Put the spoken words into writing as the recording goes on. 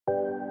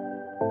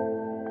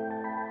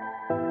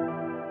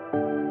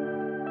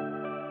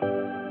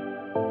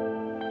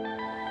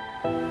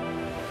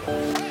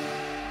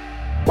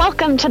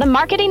Welcome to the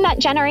Marketing That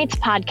Generates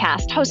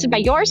podcast, hosted by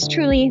yours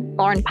truly,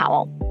 Lauren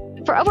Powell.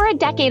 For over a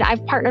decade,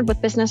 I've partnered with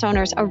business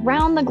owners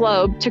around the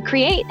globe to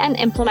create and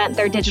implement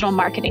their digital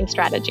marketing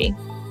strategy.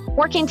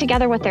 Working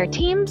together with their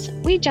teams,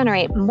 we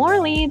generate more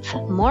leads,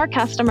 more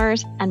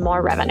customers, and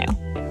more revenue.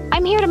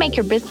 I'm here to make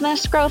your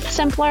business growth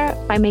simpler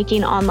by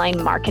making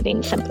online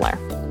marketing simpler.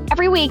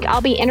 Every week,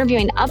 I'll be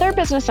interviewing other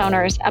business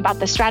owners about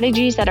the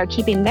strategies that are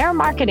keeping their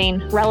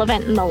marketing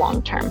relevant in the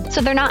long term,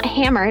 so they're not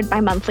hammered by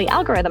monthly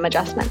algorithm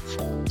adjustments.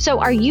 So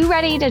are you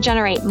ready to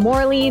generate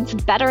more leads,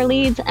 better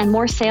leads, and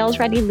more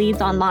sales-ready leads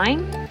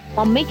online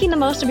while making the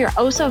most of your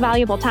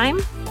oh-so-valuable time?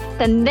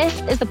 Then this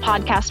is the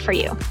podcast for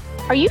you.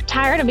 Are you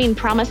tired of being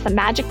promised the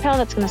magic pill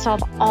that's going to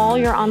solve all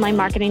your online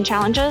marketing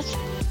challenges?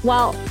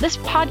 Well, this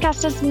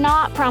podcast does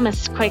not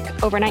promise quick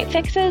overnight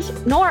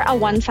fixes, nor a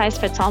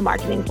one-size-fits-all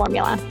marketing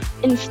formula.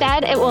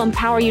 Instead, it will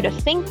empower you to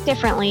think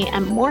differently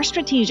and more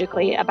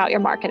strategically about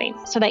your marketing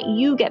so that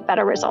you get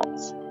better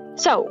results.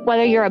 So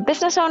whether you're a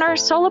business owner,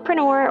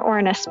 solopreneur, or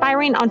an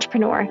aspiring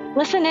entrepreneur,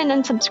 listen in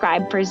and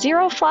subscribe for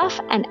zero fluff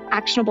and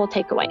actionable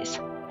takeaways.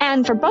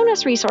 And for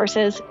bonus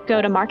resources,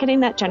 go to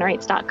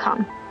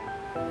marketingthatgenerates.com.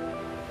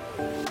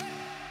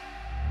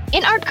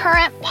 In our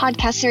current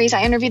podcast series,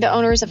 I interview the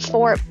owners of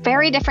 4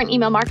 very different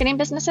email marketing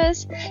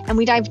businesses, and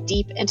we dive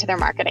deep into their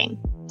marketing.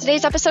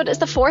 Today's episode is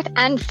the 4th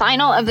and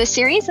final of the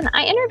series, and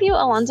I interview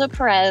Alonso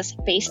Perez,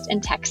 based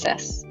in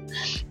Texas.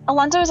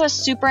 Alonso is a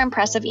super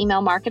impressive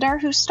email marketer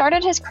who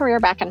started his career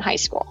back in high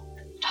school.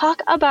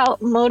 Talk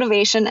about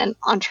motivation and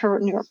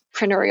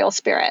entrepreneurial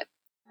spirit.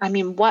 I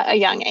mean, what a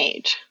young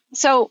age.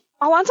 So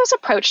Alonso's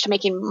approach to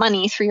making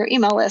money through your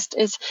email list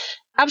is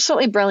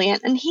absolutely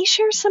brilliant, and he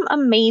shares some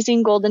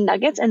amazing golden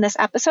nuggets in this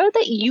episode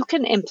that you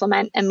can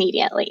implement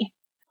immediately.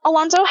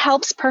 Alonso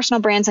helps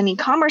personal brands and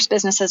e-commerce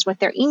businesses with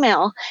their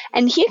email,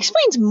 and he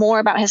explains more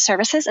about his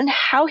services and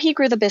how he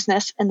grew the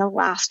business in the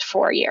last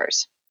 4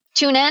 years.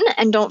 Tune in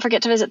and don't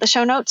forget to visit the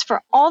show notes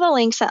for all the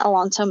links that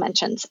Alonso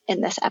mentions in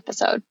this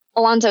episode.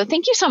 Alonso,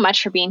 thank you so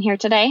much for being here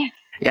today.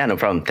 Yeah, no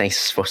problem.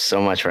 Thanks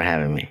so much for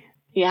having me.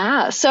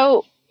 Yeah,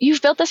 so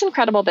you've built this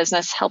incredible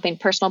business helping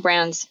personal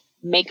brands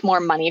make more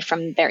money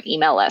from their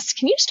email list.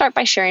 Can you start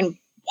by sharing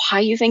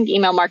why you think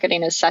email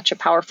marketing is such a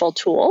powerful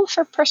tool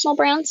for personal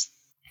brands?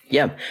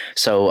 Yeah.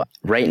 So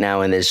right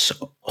now in this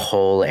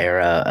whole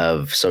era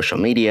of social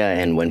media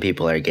and when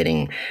people are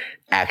getting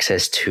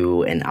access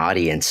to an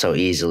audience so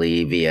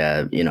easily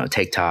via,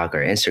 TikTok or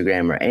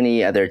Instagram or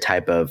any other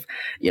type of,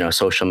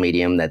 social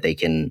medium that they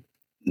can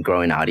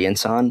grow an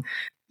audience on,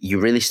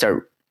 you really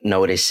start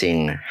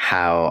noticing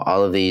how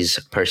all of these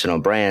personal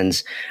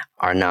brands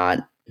are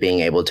not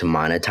being able to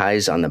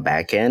monetize on the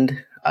back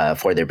end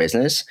for their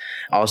business.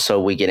 Also,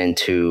 we get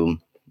into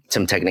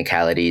some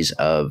technicalities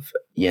of,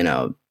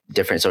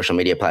 different social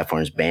media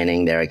platforms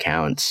banning their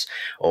accounts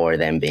or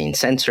them being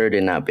censored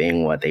and not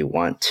being what they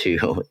want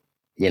to,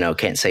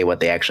 can't say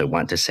what they actually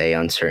want to say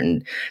on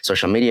certain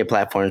social media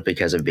platforms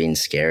because of being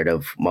scared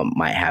of what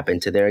might happen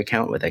to their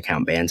account with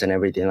account bans and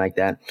everything like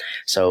that.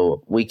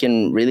 So we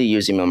can really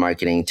use email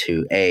marketing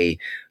to be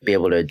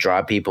able to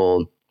draw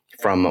people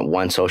from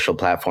one social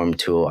platform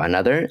to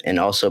another, and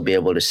also be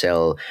able to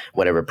sell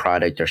whatever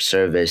product or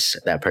service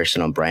that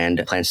personal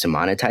brand plans to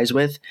monetize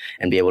with,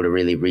 and be able to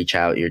really reach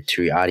out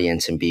to your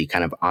audience and be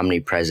kind of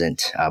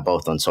omnipresent,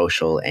 both on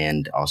social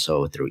and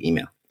also through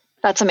email.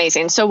 That's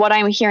amazing. So what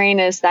I'm hearing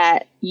is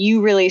that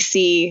you really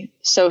see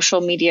social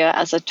media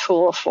as a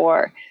tool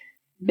for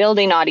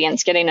building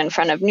audience, getting in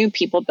front of new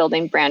people,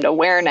 building brand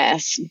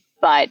awareness.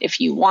 But if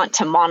you want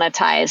to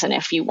monetize and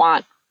if you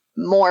want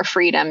more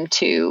freedom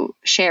to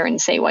share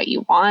and say what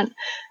you want,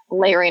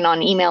 layering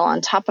on email on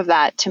top of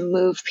that to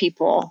move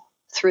people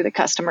through the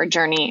customer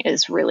journey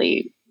is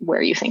really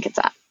where you think it's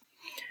at.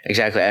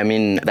 Exactly. I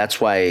mean,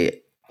 that's why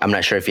I'm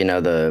not sure if you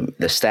know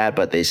the stat,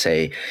 but they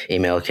say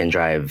email can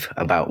drive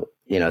about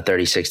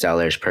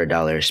 $36 per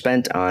dollar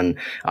spent on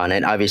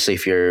it. Obviously,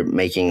 if you're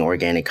making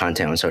organic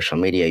content on social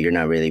media, you're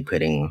not really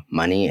putting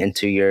money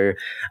into your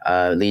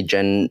lead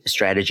gen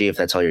strategy. If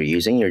that's all you're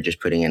using, you're just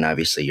putting in,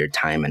 obviously, your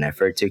time and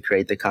effort to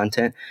create the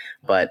content.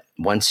 But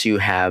once you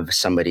have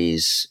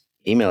somebody's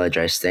email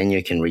address, then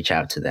you can reach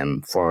out to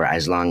them for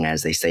as long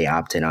as they stay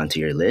opted onto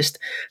your list.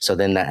 So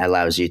then that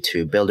allows you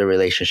to build a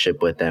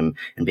relationship with them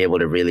and be able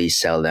to really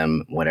sell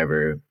them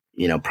whatever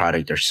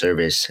product or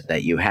service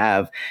that you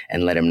have,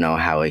 and let them know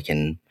how it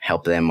can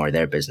help them or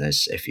their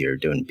business if you're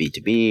doing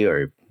B2B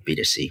or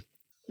B2C.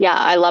 Yeah,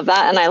 I love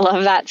that. And I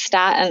love that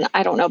stat. And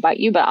I don't know about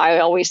you, but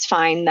I always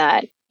find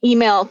that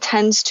email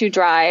tends to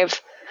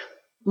drive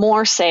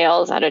more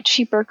sales at a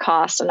cheaper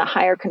cost and a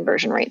higher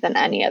conversion rate than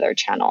any other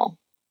channel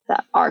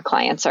that our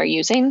clients are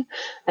using.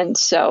 And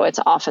so it's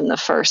often the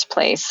first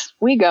place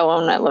we go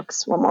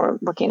when we're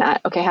looking at,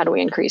 okay, how do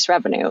we increase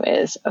revenue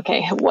is,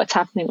 okay, what's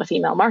happening with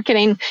email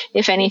marketing?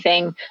 If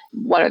anything,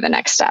 what are the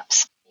next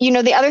steps?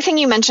 The other thing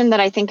you mentioned that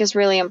I think is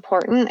really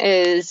important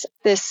is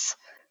this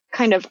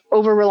kind of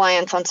over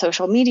reliance on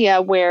social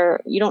media where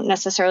you don't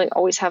necessarily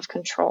always have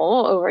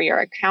control over your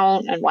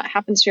account and what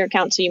happens to your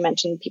account. So you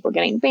mentioned people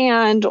getting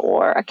banned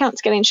or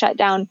accounts getting shut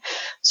down.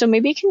 So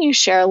maybe can you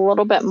share a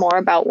little bit more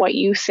about what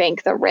you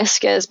think the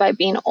risk is by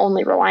being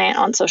only reliant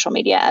on social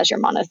media as your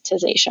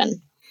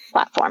monetization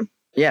platform?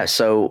 Yeah,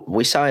 so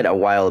we saw it a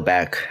while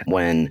back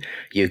when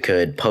you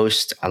could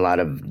post a lot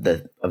of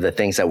the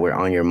things that were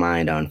on your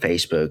mind on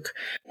Facebook,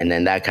 and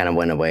then that kind of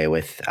went away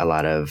with a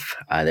lot of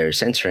their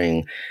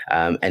censoring.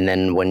 And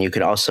then when you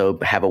could also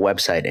have a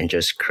website and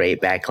just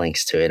create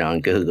backlinks to it on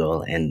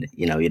Google, and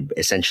you'd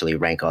essentially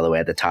rank all the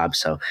way at the top.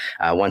 So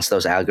once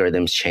those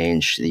algorithms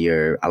changed,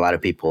 a lot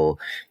of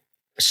people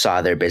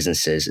saw their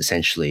businesses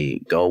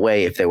essentially go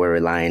away if they were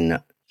relying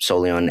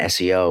solely on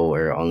SEO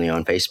or only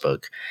on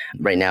Facebook.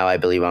 Right now, I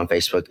believe on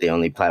Facebook, the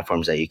only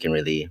platforms that you can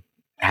really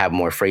have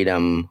more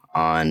freedom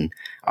on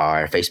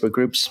are Facebook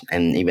groups.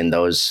 And even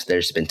those,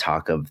 there's been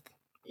talk of,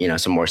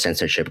 some more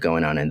censorship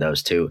going on in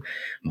those too.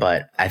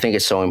 But I think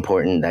it's so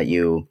important that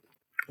you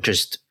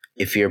just,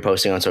 if you're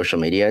posting on social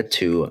media,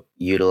 to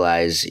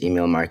utilize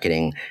email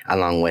marketing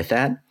along with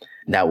that.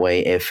 That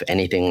way, if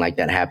anything like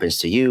that happens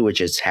to you, which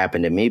has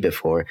happened to me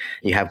before,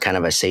 you have kind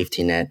of a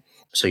safety net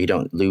so you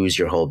don't lose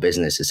your whole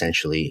business,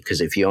 essentially.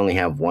 Because if you only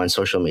have one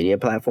social media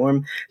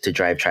platform to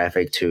drive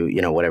traffic to,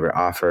 whatever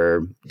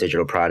offer,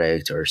 digital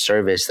product or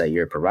service that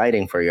you're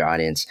providing for your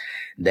audience,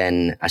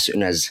 then as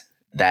soon as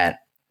that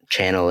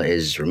channel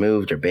is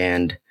removed or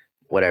banned,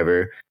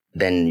 whatever,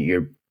 then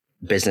your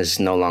business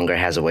no longer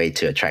has a way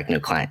to attract new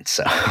clients.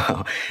 So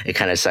it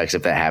kind of sucks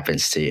if that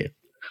happens to you.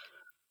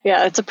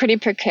 Yeah, it's a pretty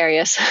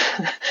precarious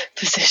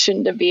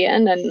position to be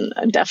in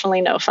and definitely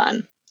no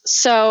fun.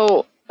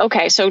 So,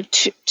 okay, so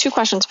two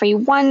questions for you.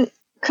 One,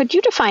 could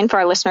you define for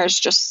our listeners,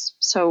 just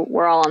so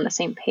we're all on the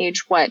same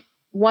page, what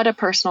a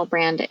personal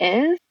brand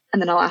is?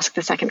 And then I'll ask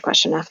the second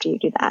question after you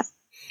do that.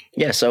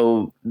 Yeah,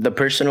 so the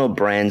personal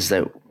brands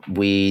that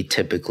we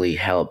typically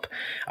help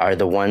are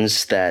the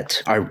ones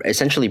that are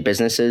essentially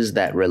businesses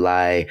that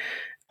rely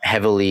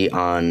heavily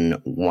on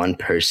one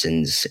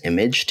person's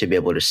image to be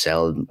able to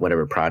sell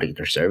whatever product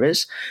or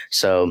service.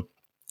 So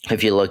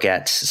if you look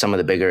at some of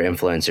the bigger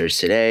influencers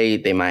today,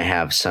 they might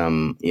have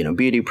some,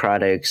 beauty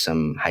products,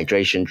 some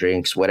hydration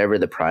drinks, whatever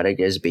the product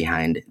is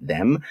behind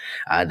them.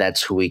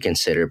 That's who we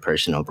consider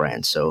personal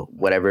brands. So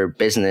whatever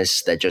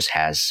business that just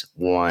has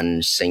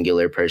one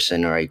singular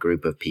person or a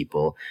group of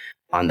people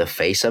on the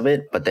face of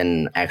it, but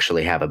then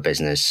actually have a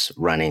business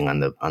running on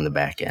the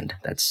back end.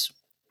 That's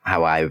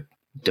how I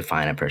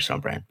define a personal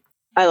brand.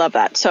 I love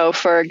that. So,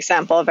 for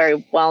example, a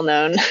very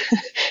well-known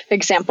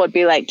example would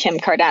be like Kim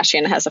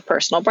Kardashian has a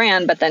personal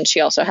brand, but then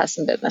she also has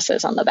some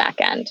businesses on the back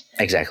end.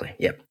 Exactly.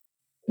 Yep.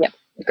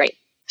 Great.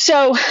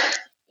 So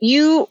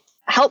you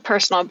help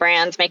personal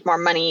brands make more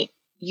money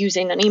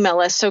using an email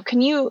list. So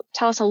can you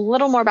tell us a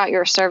little more about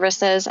your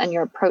services and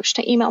your approach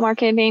to email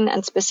marketing,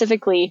 and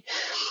specifically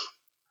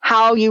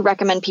how you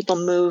recommend people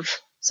move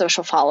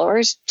social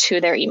followers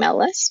to their email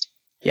list?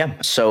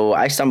 Yeah. So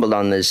I stumbled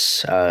on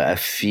this a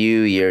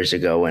few years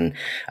ago when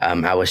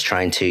I was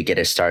trying to get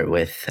a start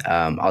with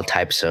all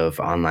types of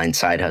online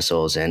side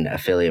hustles and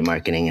affiliate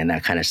marketing and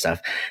that kind of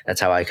stuff.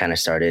 That's how I kind of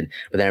started.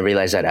 But then I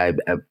realized that I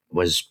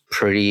was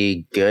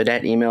pretty good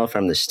at email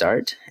from the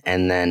start.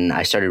 And then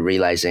I started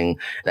realizing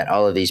that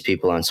all of these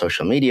people on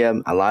social media,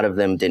 a lot of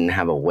them didn't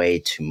have a way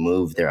to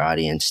move their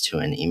audience to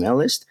an email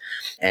list.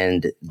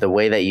 And the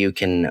way that you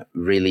can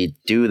really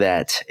do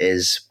that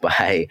is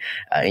by,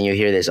 and you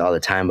hear this all the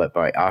time, but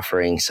by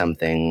offering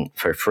something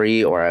for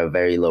free or a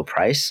very low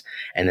price.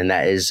 And then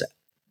that is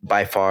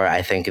by far,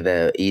 I think,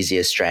 the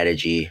easiest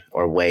strategy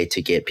or way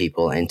to get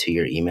people into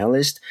your email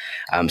list.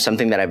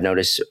 Something that I've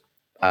noticed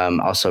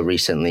also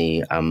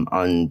recently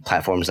on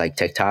platforms like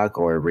TikTok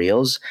or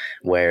Reels,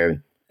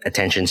 where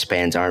attention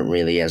spans aren't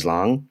really as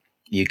long,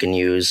 you can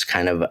use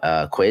kind of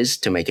a quiz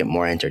to make it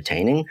more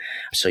entertaining.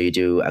 So you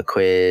do a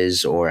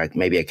quiz or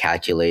maybe a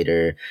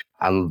calculator.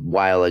 A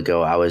while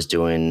ago, I was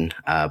doing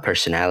a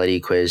personality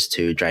quiz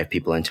to drive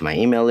people into my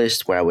email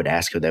list, where I would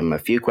ask them a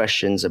few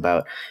questions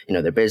about,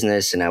 their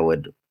business, and I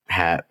would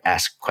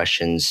ask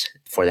questions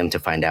for them to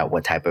find out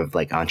what type of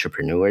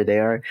entrepreneur they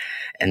are.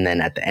 And then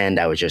at the end,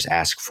 I would just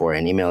ask for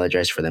an email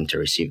address for them to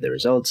receive the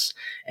results.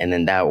 And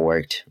then that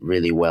worked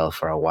really well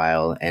for a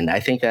while. And I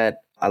think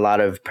that a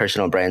lot of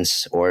personal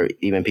brands or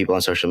even people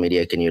on social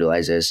media can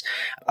utilize this.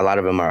 A lot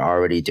of them are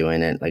already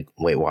doing it, like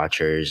Weight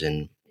Watchers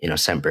and,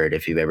 Scentbird,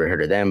 if you've ever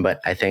heard of them. But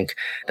I think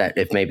that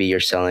if maybe you're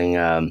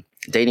selling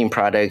dating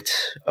product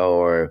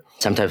or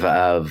some type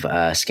of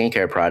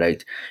skincare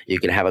product, you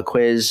can have a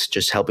quiz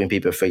just helping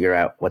people figure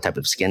out what type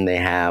of skin they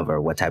have or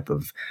what type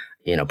of,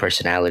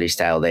 personality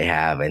style they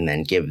have, and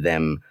then give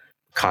them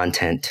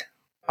content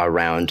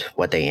around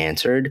what they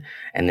answered,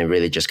 and then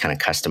really just kind of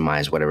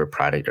customize whatever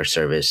product or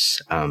service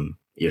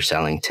you're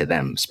selling to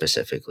them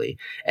specifically.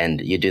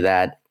 And you do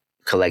that,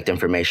 collect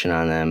information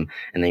on them,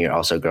 and then you're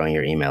also growing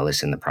your email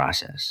list in the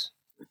process.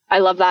 I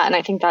love that. And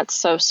I think that's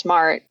so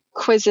smart.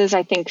 quizzes,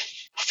 I think,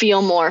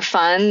 feel more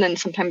fun than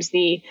sometimes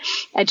the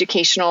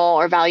educational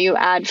or value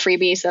add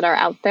freebies that are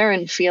out there,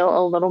 and feel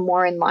a little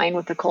more in line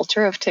with the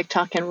culture of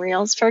TikTok and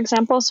Reels, for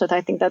example. So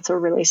I think that's a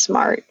really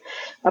smart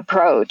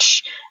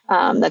approach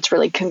that's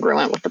really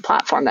congruent with the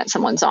platform that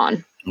someone's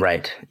on.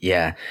 Right.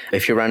 Yeah.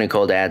 If you're running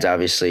cold ads,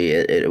 obviously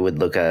it would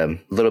look a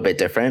little bit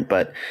different.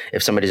 But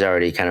if somebody's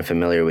already kind of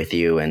familiar with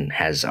you and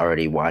has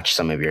already watched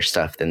some of your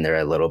stuff, then they're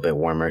a little bit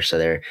warmer.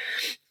 So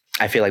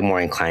I feel like more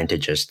inclined to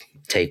just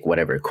take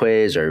whatever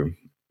quiz or,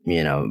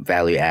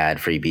 value add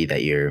freebie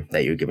that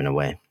you're giving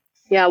away.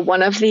 Yeah.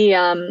 One of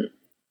the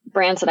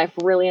brands that I've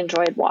really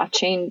enjoyed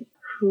watching,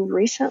 who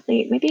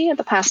recently, maybe in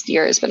the past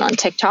year, has been on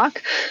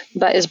TikTok,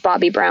 but is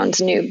Bobbi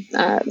Brown's new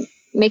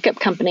makeup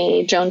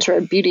company, Jones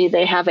Road Beauty.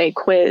 They have a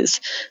quiz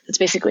that's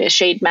basically a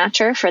shade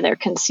matcher for their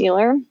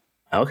concealer.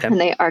 Okay. And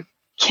they are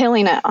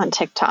killing it on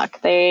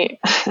TikTok. They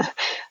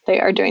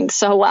are doing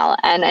so well.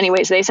 And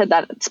anyways, they said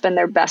that it's been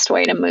their best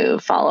way to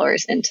move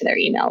followers into their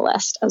email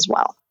list as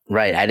well.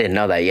 Right. I didn't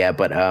know that yet,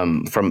 but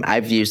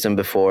I've used them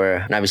before.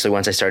 And obviously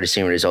once I started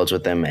seeing results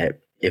with them,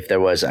 if there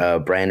was a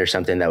brand or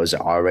something that was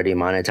already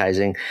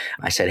monetizing,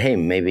 I said, hey,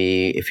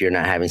 maybe if you're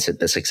not having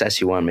the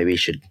success you want, maybe you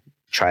should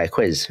try a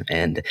quiz.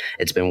 And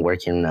it's been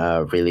working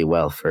really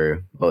well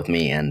for both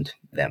me and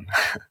them.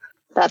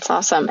 That's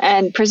awesome.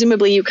 And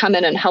presumably you come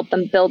in and help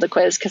them build a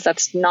quiz, because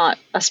that's not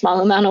a small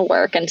amount of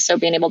work. And so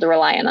being able to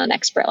rely on an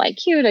expert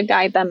like you to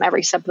guide them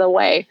every step of the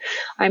way,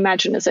 I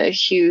imagine, is a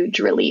huge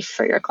relief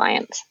for your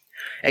clients.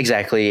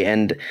 Exactly.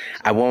 And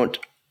I won't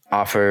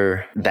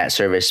offer that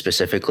service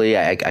specifically.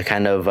 I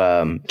kind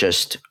of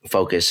just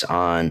focus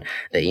on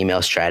the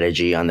email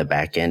strategy on the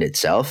back end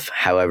itself.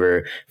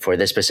 However, for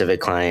this specific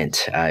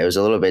client, it was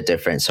a little bit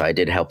different. So I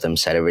did help them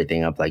set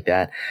everything up like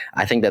that.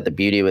 I think that the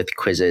beauty with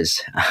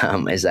quizzes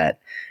is that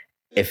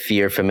if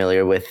you're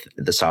familiar with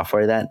the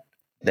software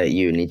that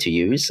you need to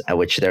use,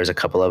 which there's a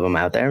couple of them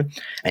out there,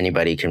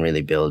 anybody can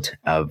really build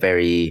a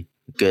very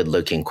good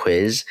looking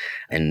quiz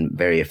and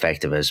very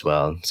effective as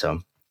well.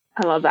 So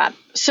I love that.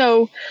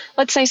 So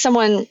let's say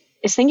someone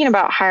is thinking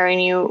about hiring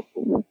you.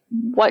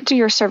 What do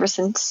your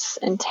services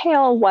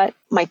entail? What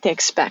might they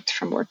expect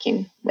from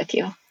working with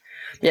you?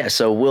 Yeah,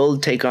 so we'll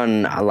take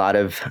on a lot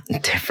of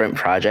different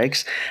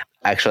projects.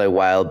 Actually, a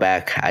while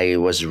back, I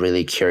was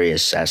really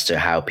curious as to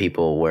how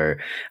people were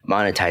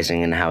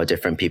monetizing and how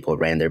different people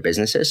ran their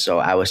businesses. So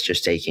I was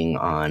just taking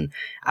on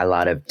a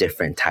lot of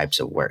different types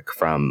of work,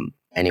 from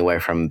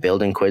anywhere from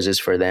building quizzes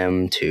for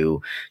them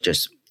to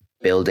just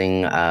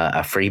building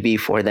a freebie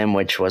for them,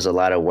 which was a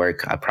lot of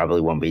work. I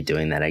probably won't be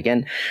doing that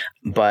again.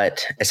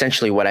 But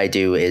essentially what I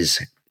do is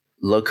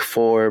look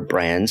for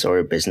brands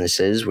or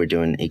businesses, we're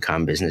doing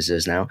e-com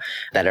businesses now,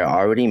 that are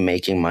already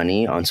making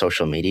money on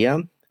social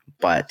media,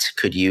 but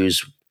could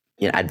use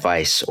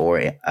advice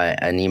or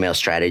an email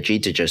strategy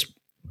to just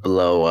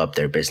blow up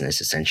their business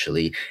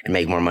essentially and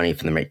make more money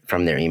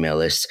from their email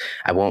lists.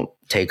 I won't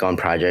take on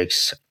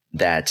projects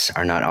that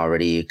are not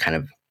already kind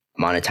of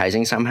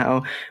monetizing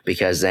somehow,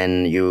 because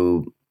then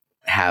you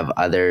have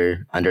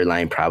other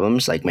underlying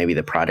problems, like maybe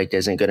the product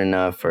isn't good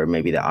enough, or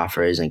maybe the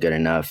offer isn't good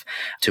enough,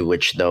 to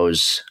which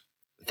those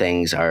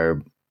things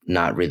are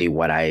not really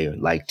what I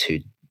like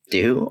to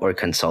do or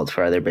consult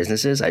for other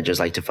businesses. I just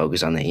like to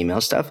focus on the email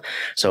stuff.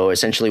 So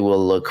essentially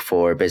we'll look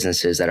for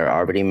businesses that are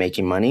already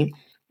making money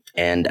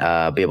and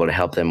be able to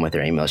help them with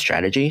their email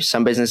strategy.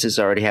 Some businesses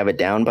already have it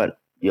down, but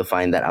you'll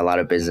find that a lot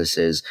of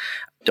businesses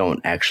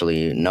don't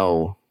actually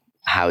know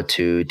how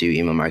to do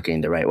email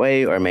marketing the right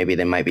way, or maybe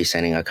they might be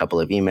sending a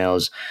couple of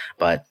emails,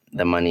 but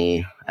the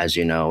money, as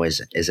you know,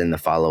 is in the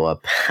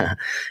follow-up.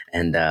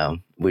 And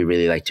we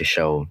really like to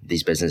show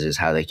these businesses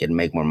how they can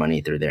make more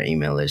money through their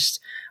email list.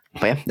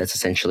 But yeah, that's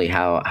essentially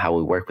how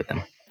we work with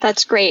them.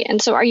 That's great.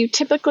 And so are you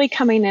typically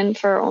coming in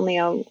for only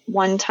a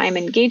one-time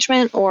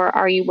engagement, or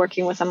are you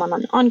working with them on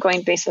an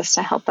ongoing basis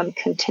to help them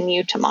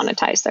continue to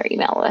monetize their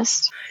email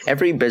list?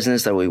 Every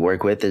business that we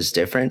work with is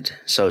different.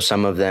 So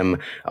some of them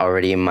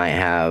already might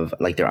have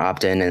like their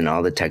opt-in and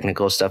all the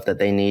technical stuff that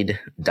they need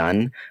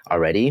done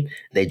already.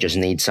 They just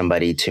need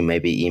somebody to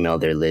maybe email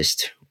their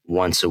list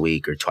once a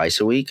week or twice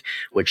a week,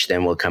 which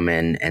then will come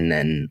in and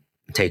then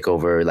take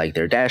over like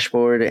their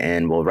dashboard,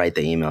 and we'll write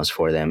the emails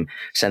for them,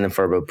 send them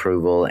for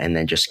approval, and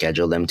then just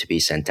schedule them to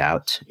be sent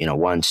out,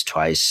 once,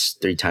 twice,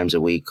 3 times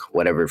a week,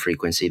 whatever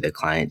frequency the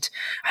client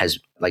has,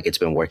 like it's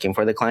been working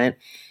for the client,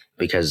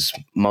 because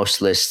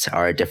most lists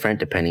are different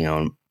depending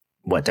on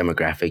what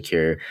demographic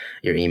you're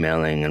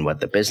emailing and what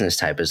the business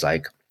type is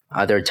like.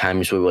 Other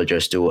times we will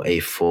just do a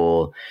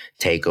full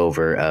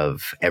takeover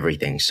of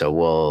everything. So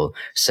we'll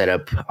set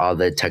up all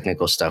the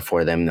technical stuff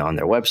for them on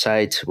their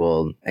website.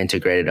 We'll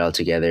integrate it all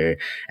together,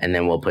 and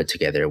then we'll put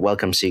together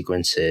welcome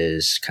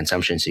sequences,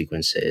 consumption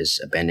sequences,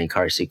 abandoned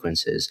cart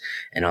sequences,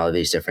 and all of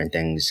these different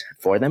things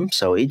for them.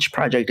 So each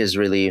project is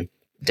really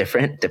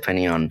different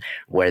depending on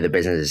where the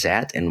business is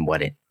at and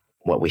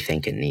what we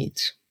think it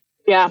needs.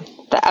 Yeah.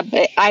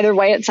 Either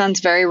way, it sounds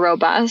very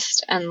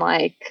robust, and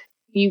like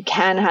you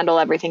can handle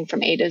everything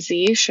from A to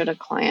Z should a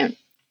client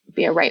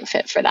be a right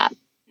fit for that.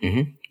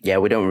 Yeah,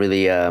 we don't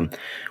really,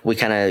 we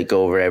kind of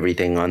go over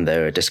everything on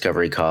the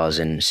discovery calls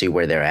and see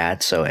where they're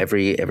at. So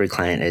every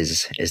client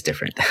is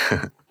different.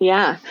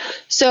 Yeah.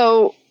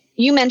 So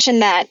you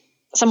mentioned that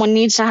someone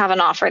needs to have an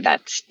offer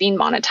that's being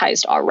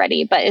monetized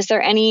already, but is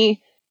there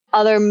any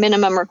other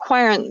minimum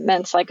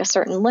requirements, like a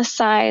certain list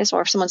size,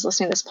 or if someone's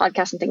listening to this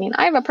podcast and thinking,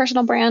 I have a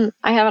personal brand,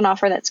 I have an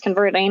offer that's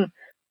converting,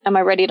 am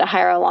I ready to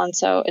hire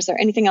Alonso? Is there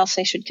anything else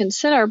they should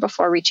consider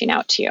before reaching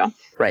out to you?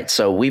 Right.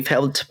 So we've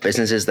helped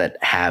businesses that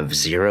have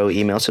 0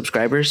 email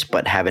subscribers,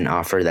 but have an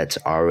offer that's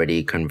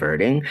already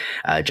converting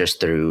just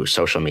through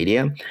social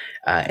media.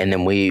 And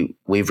then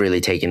we've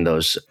really taken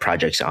those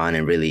projects on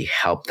and really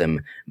helped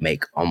them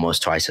make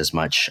almost twice as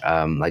much,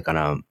 like on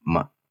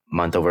a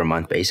month over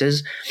month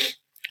basis.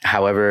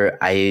 However,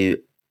 I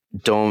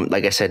don't,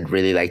 like I said,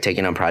 really like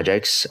taking on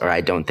projects, or I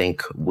don't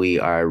think we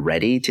are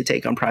ready to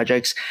take on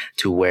projects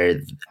to where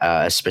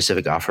a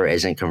specific offer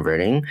isn't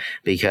converting,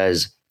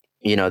 because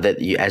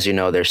as you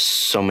know, there's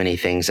so many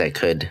things that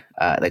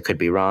could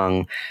be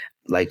wrong.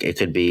 Like it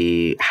could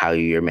be how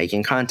you're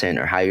making content,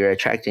 or how you're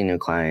attracting new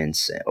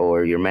clients,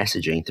 or your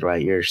messaging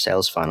throughout your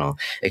sales funnel.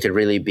 It could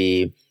really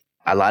be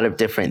a lot of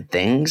different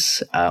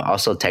things,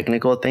 also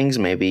technical things.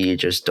 Maybe you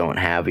just don't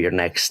have your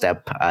next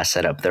step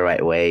set up the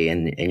right way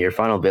in your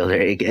funnel builder.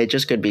 It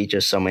just could be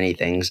just so many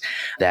things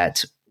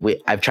that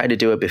I've tried to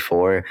do it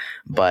before,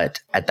 but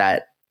at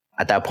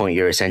that point,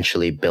 you're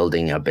essentially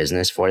building a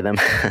business for them,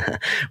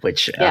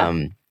 which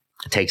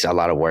takes a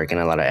lot of work and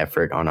a lot of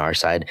effort on our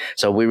side.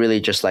 So we really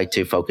just like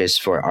to focus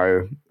for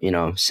our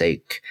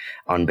sake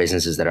on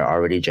businesses that are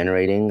already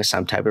generating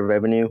some type of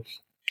revenue.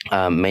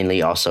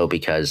 Mainly also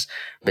because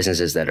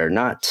businesses that are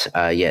not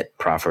yet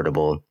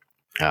profitable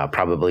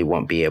probably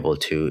won't be able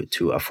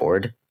to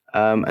afford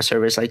a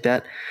service like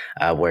that,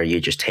 where you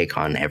just take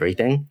on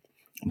everything.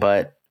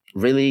 But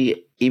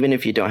really, even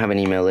if you don't have an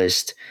email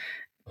list,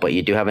 but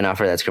you do have an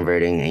offer that's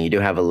converting, and you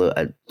do have a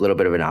little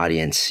bit of an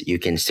audience, you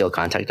can still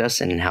contact us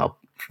and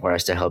for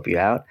us to help you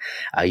out.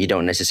 You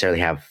don't necessarily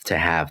have to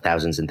have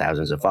thousands and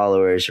thousands of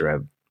followers or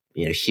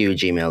a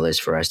huge email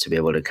list for us to be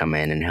able to come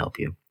in and help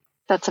you.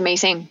 That's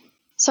amazing.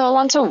 So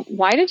Alonso,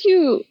 why did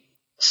you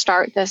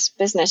start this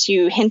business?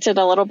 You hinted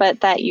a little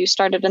bit that you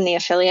started in the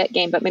affiliate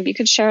game, but maybe you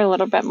could share a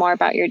little bit more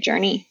about your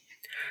journey.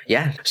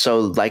 Yeah. So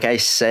like I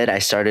said, I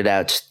started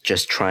out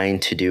just trying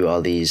to do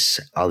all these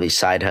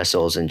side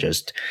hustles, and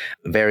just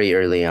very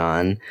early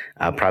on,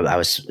 I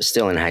was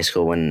still in high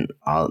school when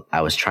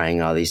I was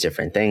trying all these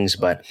different things.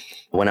 But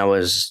when I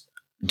was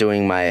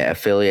doing my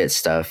affiliate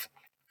stuff,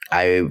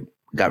 I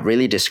got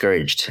really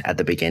discouraged at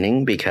the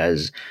beginning,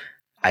 because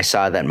I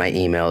saw that my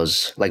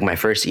emails, like my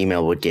first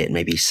email would get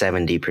maybe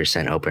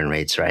 70% open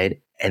rates,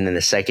 right? And then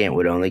the second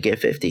would only get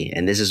 50.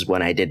 And this is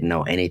when I didn't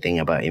know anything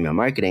about email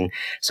marketing.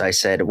 So I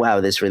said,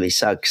 wow, this really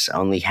sucks.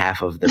 Only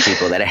half of the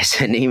people that I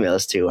send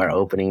emails to are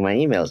opening my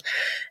emails.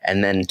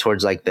 And then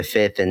towards like the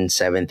 5th and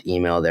 7th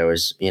email, there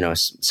was,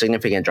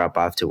 significant drop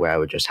off to where I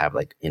would just have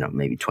like,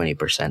 maybe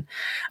 20%.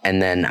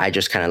 And then I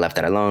just kind of left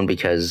that alone,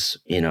 because,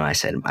 I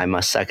said, I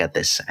must suck at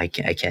this. I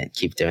can't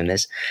keep doing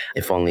this.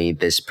 If only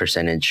this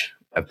percentage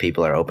of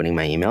people are opening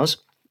my emails.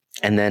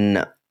 And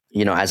then,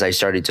 as I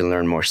started to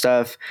learn more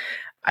stuff,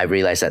 I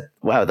realized that,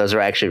 wow, those are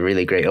actually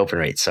really great open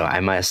rates. So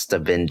I must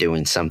have been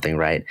doing something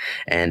right.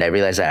 And I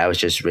realized that I was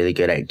just really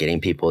good at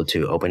getting people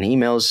to open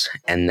emails.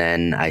 And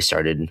then I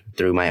started,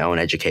 through my own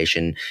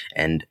education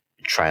and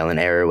trial and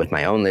error with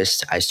my own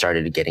list, I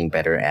started getting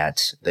better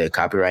at the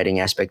copywriting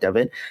aspect of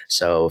it.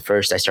 So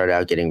first I started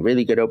out getting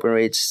really good open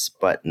rates,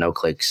 but no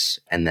clicks.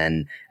 And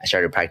then I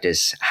started to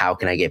practice, how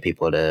can I get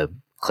people to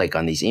click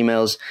on these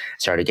emails,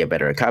 started to get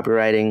better at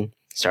copywriting,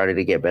 started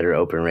to get better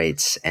open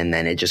rates. And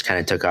then it just kind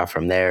of took off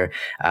from there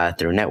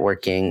through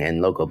networking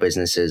and local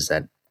businesses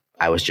that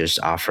I was just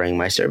offering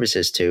my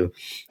services to.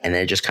 And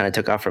then it just kind of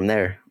took off from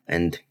there.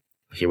 And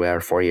here we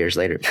are 4 years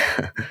later.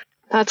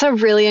 That's a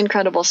really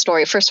incredible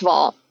story. First of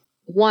all,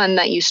 one,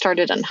 that you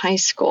started in high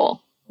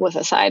school with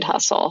a side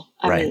hustle.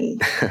 I mean,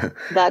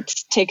 that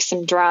takes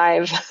some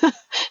drive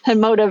and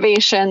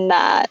motivation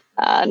that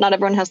not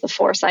everyone has the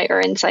foresight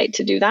or insight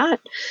to do that.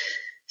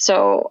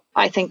 So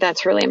I think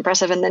that's really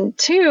impressive. And then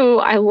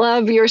 2, I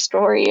love your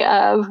story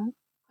of,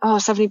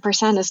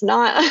 70% is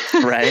not,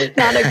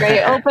 not a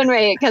great open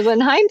rate, because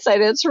in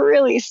hindsight, it's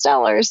really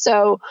stellar.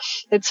 So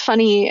it's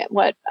funny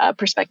what a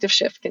perspective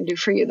shift can do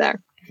for you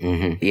there.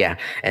 Mm-hmm. Yeah.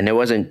 And it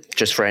wasn't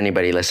just for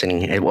anybody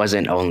listening. It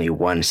wasn't only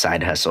one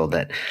side hustle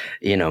that,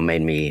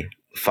 made me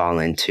fall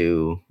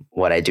into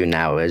what I do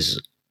now.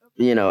 Is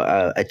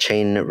a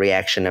chain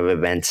reaction of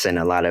events and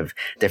a lot of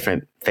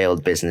different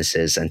failed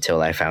businesses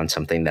until I found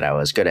something that I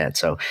was good at.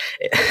 So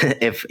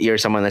if you're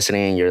someone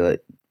listening and you're,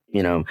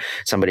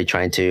 somebody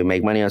trying to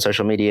make money on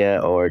social media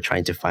or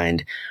trying to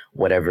find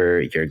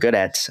whatever you're good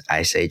at,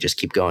 I say just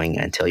keep going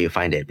until you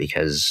find it,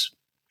 because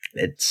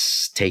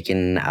it's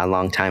taken a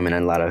long time and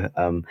a lot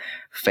of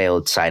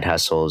failed side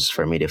hustles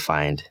for me to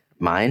find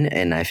mine.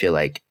 And I feel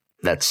like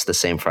that's the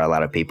same for a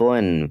lot of people.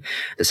 And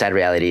the sad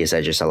reality is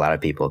that just a lot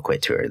of people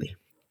quit too early.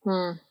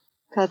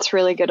 That's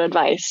really good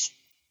advice.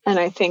 And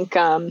I think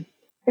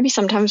maybe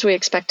sometimes we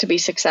expect to be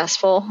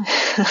successful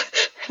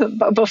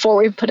but before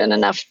we put in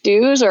enough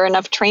dues or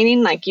enough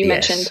training, like you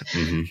mentioned,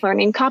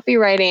 learning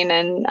copywriting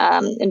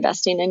and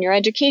investing in your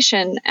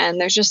education. And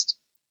there's just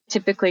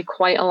typically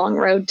quite a long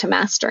road to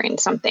mastering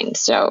something.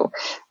 So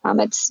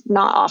it's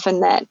not often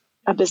that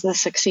a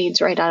business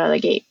succeeds right out of the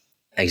gate.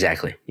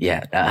 Exactly.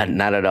 Yeah,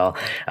 not at all.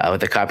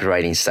 With the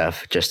copywriting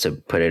stuff, just to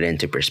put it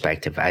into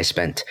perspective, I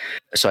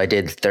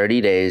did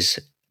 30 days.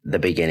 The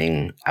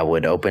beginning, I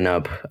would open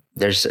up,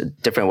 there's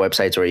different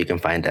websites where you can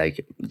find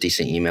like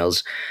decent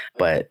emails,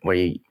 but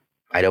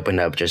I'd open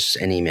up just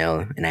an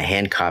email and I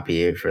hand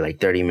copy it for like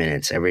 30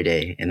 minutes every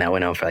day. And that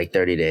went on for like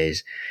 30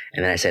 days.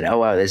 And then I said, oh,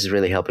 wow, this is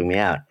really helping me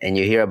out. And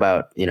you hear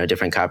about,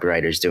 different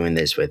copywriters doing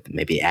this with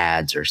maybe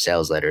ads or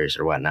sales letters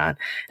or whatnot.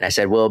 And I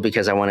said, well,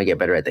 because I want to get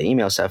better at the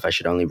email stuff, I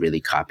should only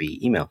really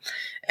copy email.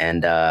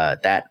 And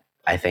that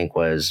I think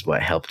was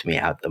what helped me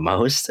out the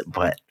most.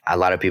 But a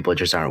lot of people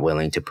just aren't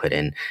willing to put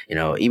in,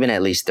 even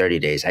at least 30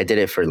 days. I did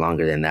it for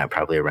longer than that,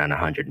 probably around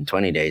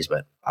 120 days.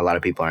 But a lot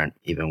of people aren't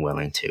even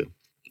willing to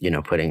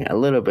putting a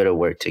little bit of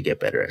work to get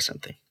better at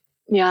something.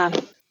 Yeah.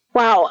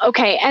 Wow.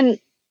 Okay. And,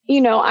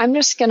 I'm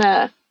just going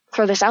to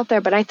throw this out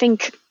there, but I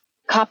think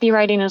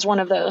copywriting is one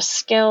of those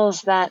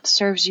skills that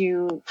serves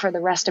you for the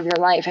rest of your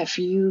life. If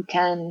you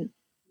can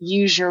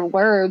use your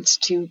words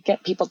to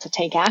get people to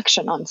take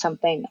action on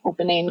something,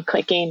 opening,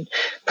 clicking,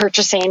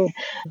 purchasing,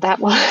 that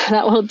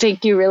will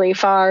take you really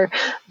far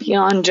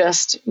beyond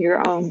just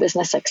your own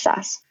business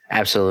success.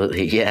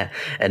 Absolutely. Yeah.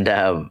 And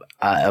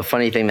a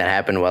funny thing that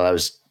happened while I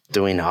was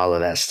doing all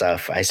of that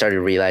stuff, I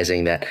started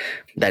realizing that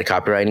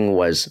copywriting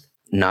was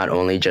not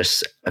only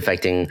just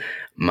affecting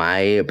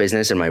my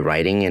business and my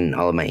writing and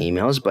all of my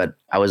emails, but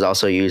I was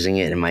also using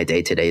it in my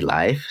day-to-day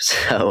life.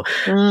 So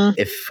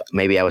if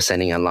maybe I was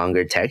sending a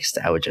longer text,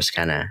 I would just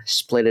kind of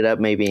split it up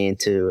maybe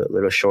into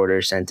little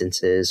shorter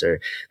sentences or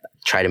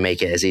try to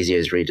make it as easy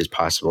as read as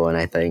possible. And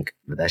I think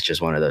that's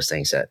just one of those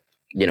things that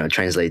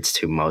translates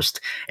to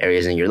most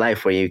areas in your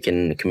life where you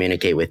can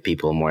communicate with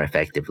people more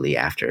effectively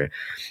after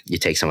you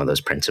take some of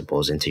those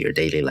principles into your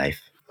daily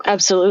life.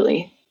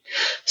 Absolutely.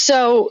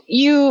 So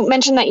you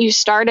mentioned that you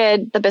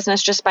started the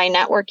business just by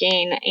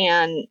networking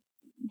and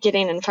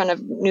getting in front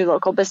of new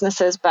local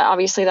businesses, but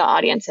obviously the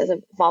audience has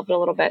evolved a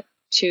little bit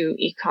to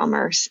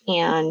e-commerce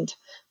and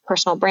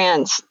personal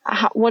brands.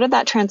 What did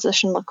that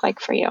transition look like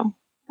for you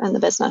and the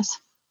business?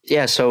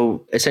 Yeah,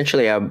 so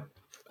essentially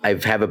I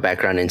have a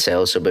background in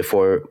sales. So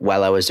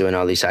while I was doing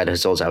all these side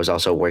hustles, I was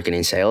also working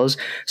in sales.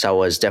 So I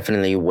was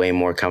definitely way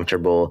more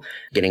comfortable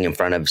getting in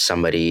front of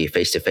somebody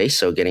face to face.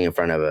 So getting in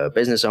front of a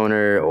business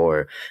owner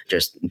or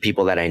just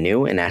people that I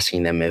knew and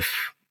asking them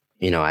if,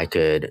 I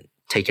could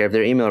take care of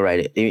their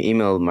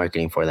email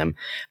marketing for them.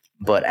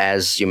 But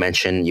as you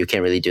mentioned, you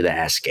can't really do that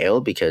at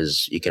scale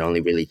because you can only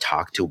really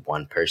talk to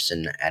one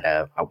person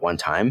at one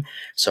time.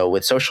 So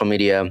with social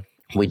media,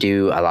 we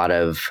do a lot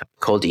of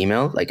cold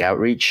email, like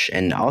outreach.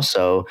 And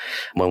also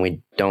when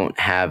we don't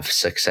have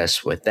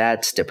success with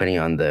that, depending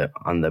on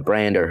the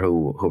brand or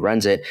who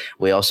runs it,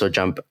 we also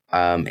jump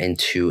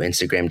into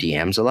Instagram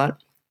DMs a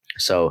lot.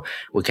 So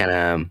we kind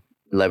of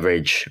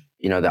leverage,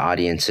 the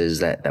audiences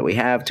that we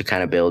have to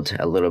kind of build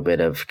a little bit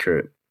of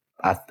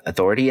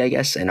authority, I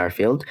guess, in our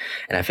field.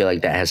 And I feel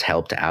like that has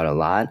helped out a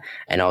lot.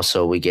 And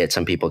also we get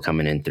some people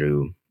coming in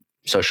through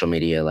social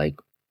media, like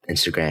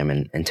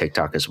Instagram and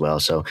TikTok as well.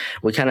 So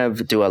we kind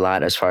of do a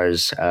lot as far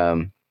as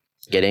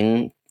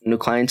getting new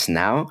clients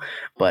now.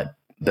 But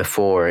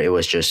before it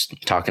was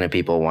just talking to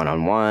people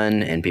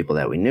one-on-one and people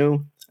that we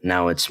knew.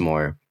 Now it's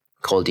more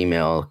cold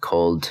email,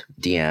 cold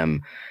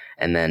DM,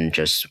 and then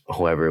just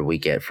whoever we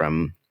get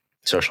from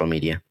social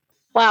media.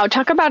 Wow.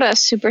 Talk about a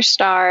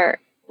superstar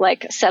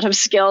set of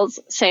skills,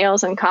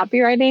 sales and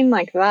copywriting.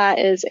 Like that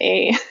is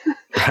a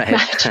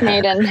match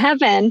made in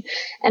heaven.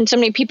 And so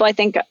many people, I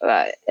think,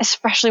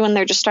 especially when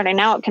they're just starting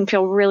out, can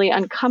feel really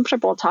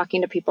uncomfortable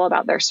talking to people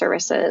about their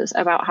services,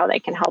 about how they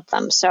can help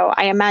them. So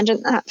I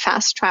imagine that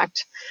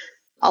fast-tracked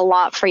a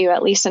lot for you,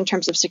 at least in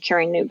terms of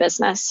securing new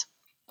business.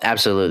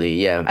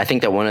 Absolutely. Yeah. I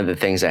think that one of the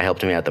things that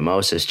helped me out the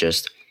most is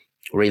just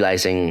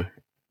realizing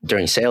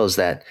during sales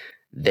that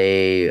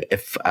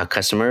if a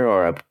customer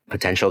or a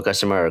potential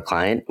customer or a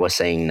client was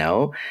saying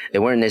no, they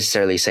weren't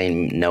necessarily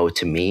saying no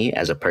to me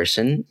as a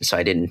person. So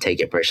I didn't take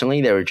it personally.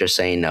 They were just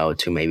saying no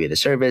to maybe the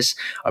service,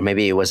 or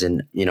maybe it was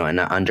an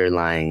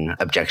underlying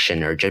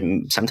objection, or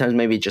sometimes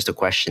maybe just a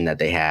question that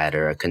they had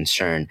or a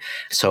concern.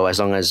 So as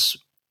long as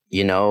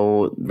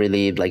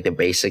really like the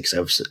basics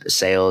of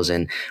sales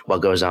and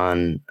what goes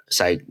on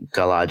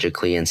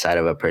psychologically inside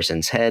of a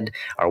person's head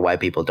or why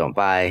people don't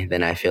buy,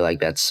 then I feel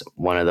like that's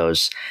one of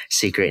those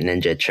secret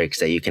ninja tricks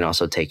that you can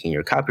also take in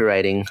your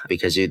copywriting,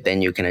 because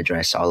then you can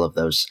address all of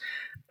those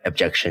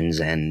objections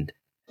and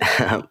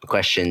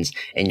questions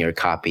in your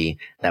copy.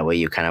 That way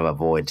you kind of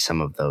avoid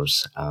some of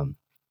those,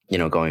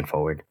 going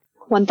forward.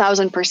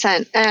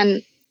 1000%.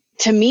 And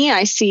to me,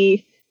 I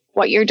see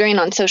what you're doing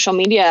on social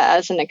media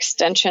as an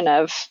extension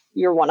of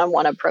your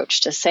one-on-one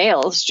approach to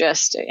sales,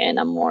 just in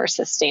a more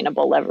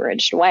sustainable,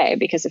 leveraged way.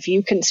 Because if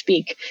you can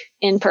speak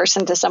in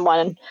person to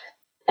someone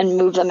and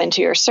move them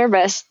into your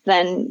service,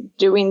 then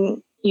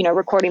doing,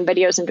 recording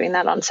videos and doing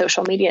that on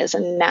social media is a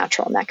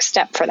natural next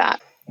step for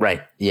that.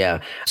 Right.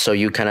 Yeah. So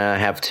you kind of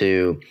have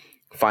to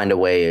find a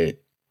way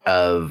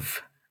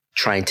of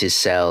trying to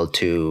sell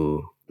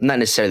to, not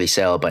necessarily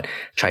sell, but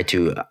try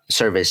to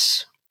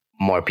service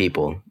more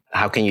people.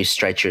 How can you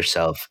stretch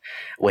yourself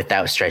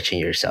without stretching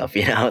yourself?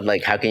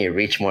 Like how can you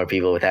reach more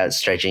people without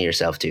stretching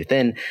yourself too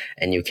thin?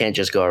 And you can't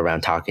just go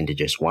around talking to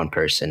just one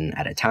person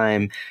at a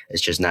time.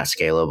 It's just not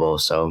scalable.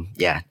 So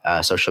yeah,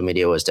 social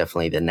media was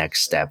definitely the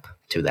next step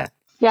to that.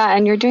 Yeah.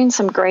 And you're doing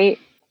some great,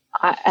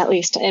 at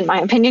least in my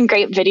opinion,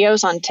 great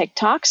videos on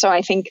TikTok. So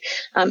I think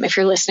if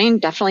you're listening,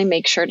 definitely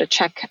make sure to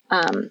check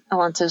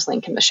Alonso's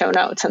link in the show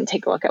notes and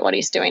take a look at what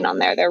he's doing on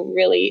there. They're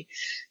really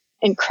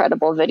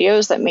incredible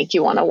videos that make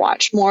you want to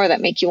watch more, that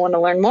make you want to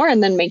learn more,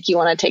 and then make you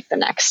want to take the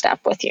next step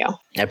with you.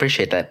 I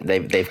appreciate that.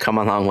 They've come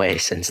a long way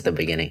since the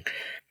beginning.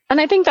 And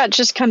I think that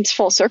just comes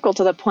full circle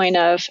to the point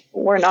of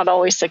we're not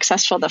always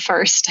successful the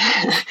first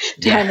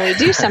time we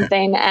do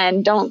something,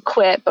 and don't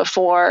quit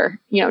before,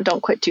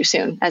 don't quit too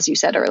soon, as you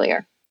said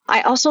earlier.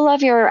 I also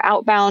love your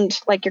outbound,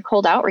 like your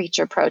cold outreach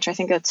approach. I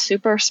think that's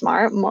super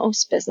smart.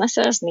 Most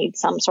businesses need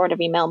some sort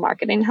of email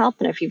marketing help.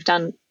 And if you've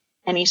done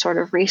any sort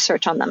of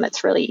research on them,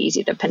 it's really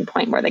easy to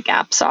pinpoint where the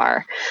gaps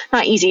are.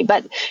 Not easy,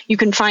 but you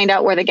can find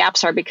out where the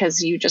gaps are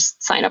because you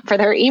just sign up for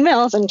their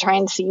emails and try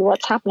and see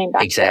what's happening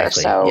back there.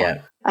 So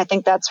yeah. I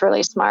think that's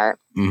really smart.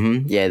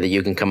 Mm-hmm. Yeah, that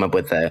you can come up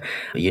with a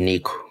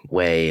unique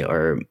way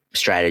or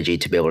strategy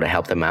to be able to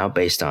help them out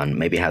based on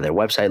maybe how their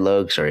website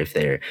looks, or if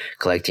they're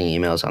collecting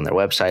emails on their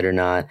website or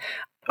not.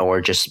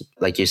 Or just,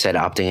 like you said,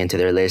 opting into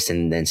their list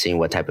and then seeing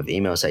what type of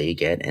emails that you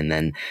get. And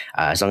then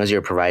as long as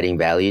you're providing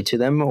value to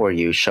them, or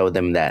you show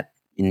them that,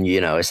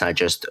 it's not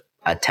just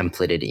a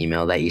templated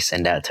email that you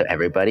send out to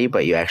everybody,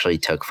 but you actually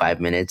took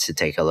 5 minutes to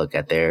take a look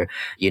at their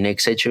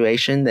unique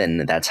situation,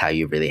 then that's how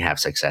you really have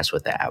success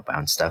with the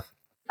outbound stuff.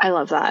 I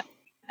love that.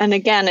 And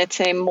again,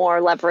 it's a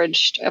more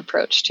leveraged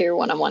approach to your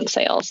one-on-one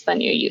sales than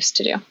you used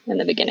to do in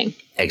the beginning.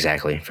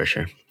 Exactly, for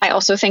sure. I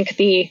also think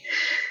the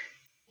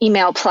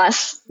email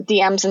plus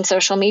DMs and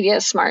social media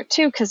is smart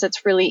too, because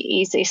it's really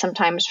easy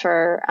sometimes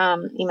for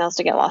emails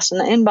to get lost in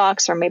the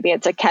inbox, or maybe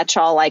it's a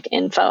catch-all like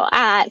info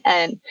at,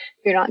 and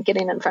you're not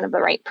getting in front of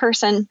the right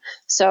person.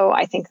 So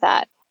I think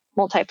that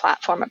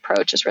multi-platform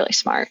approach is really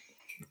smart.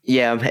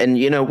 Yeah. And,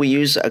 we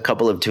use a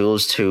couple of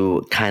tools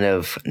to kind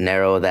of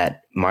narrow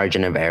that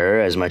margin of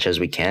error as much as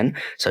we can.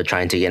 So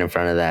trying to get in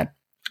front of that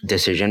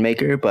decision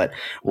maker. But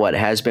what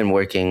has been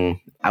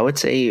working, I would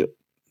say,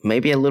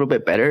 maybe a little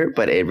bit better,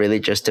 but it really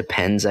just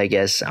depends, I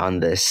guess, on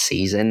the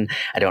season.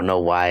 I don't know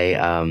why.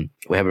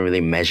 We haven't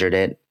really measured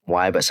it,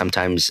 why, but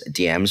sometimes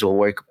DMs will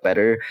work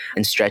better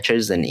in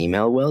stretches than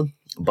email will.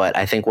 But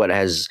I think what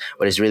is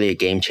really a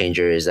game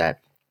changer is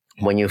that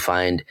when you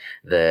find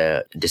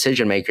the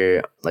decision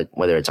maker, like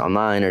whether it's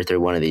online or through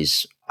one of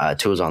these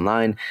tools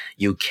online,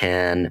 you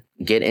can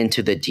get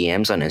into the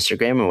DMs on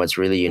Instagram. And what's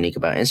really unique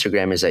about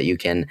Instagram is that you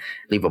can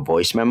leave a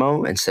voice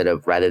memo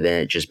rather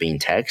than it just being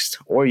text,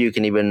 or you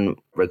can even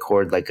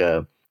record like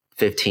a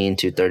 15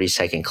 to 30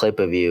 second clip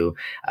of you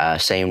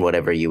saying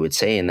whatever you would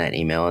say in that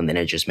email. And then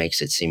it just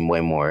makes it seem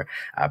way more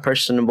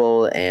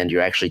personable, and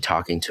you're actually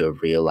talking to a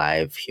real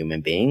live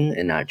human being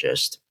and not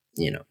just,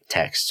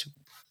 text.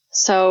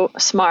 So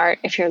smart.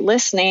 If you're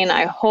listening,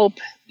 I hope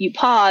you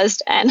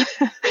paused and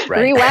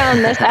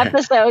rewound this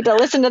episode to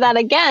listen to that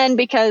again,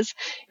 because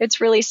it's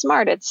really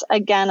smart. It's,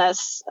 again, a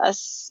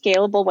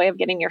scalable way of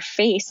getting your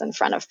face in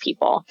front of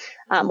people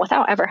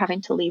without ever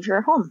having to leave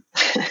your home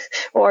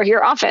or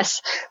your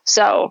office.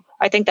 So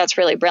I think that's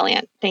really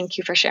brilliant. Thank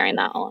you for sharing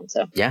that,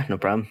 Alonso. Yeah, no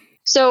problem.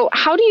 So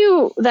how do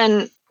you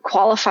then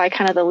qualify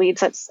kind of the leads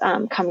that's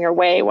come your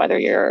way,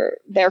 whether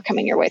they're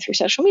coming your way through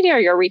social media or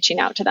you're reaching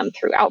out to them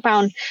through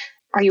outbound?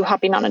 Are you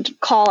hopping on a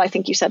call? I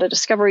think you said a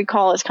discovery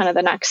call is kind of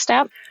the next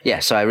step. Yeah,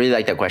 so I really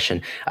like that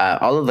question.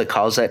 All of the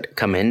calls that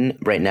come in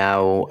right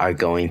now are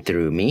going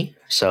through me.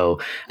 So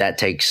that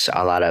takes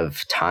a lot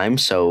of time.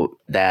 So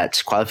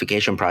that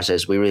qualification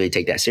process, we really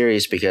take that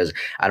serious, because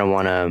I don't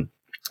want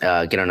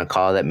to get on a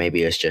call that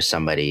maybe it's just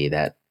somebody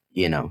that,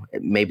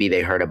 maybe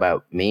they heard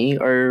about me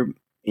or,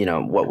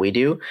 what we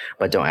do,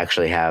 but don't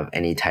actually have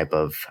any type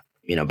of,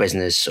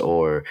 business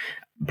or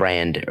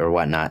brand or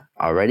whatnot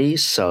already.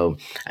 So,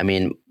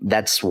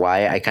 that's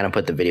why I kind of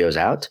put the videos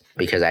out,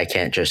 because I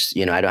can't just,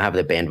 I don't have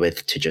the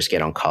bandwidth to just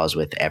get on calls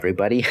with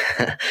everybody.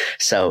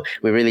 So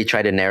we really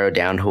try to narrow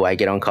down who I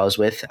get on calls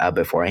with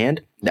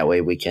beforehand. That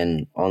way we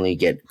can only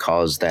get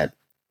calls that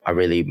are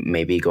really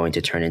maybe going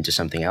to turn into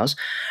something else.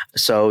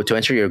 So to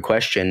answer your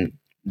question,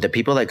 the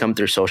people that come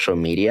through social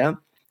media,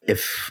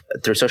 if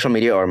through social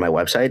media or my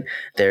website,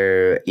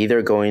 they're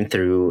either going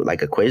through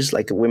like a quiz,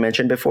 like we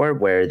mentioned before,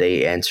 where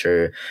they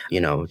answer,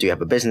 do you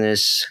have a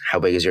business? How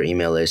big is your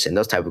email list? And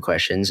those type of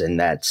questions. And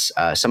that's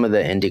some of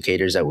the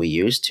indicators that we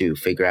use to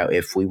figure out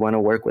if we want to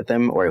work with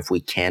them or if we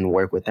can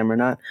work with them or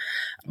not.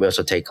 We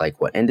also take like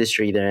what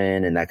industry they're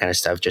in and that kind of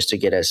stuff, just to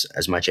get us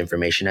as much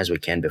information as we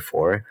can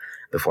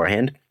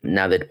beforehand.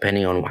 Now that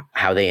depending on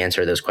how they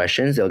answer those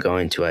questions, they'll go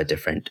into a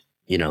different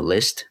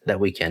list that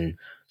we can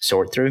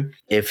sort through.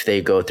 If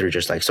they go through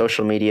just like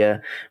social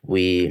media,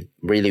 we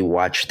really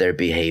watch their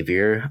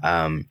behavior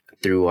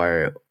through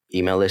our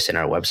email list and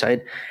our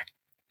website,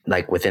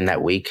 like within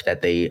that week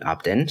that they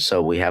opt in.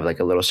 So we have like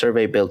a little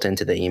survey built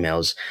into the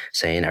emails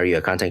saying, are you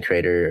a content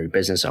creator or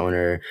business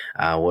owner?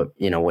 What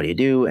do you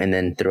do? And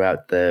then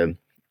throughout the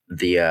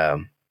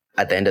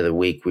at the end of the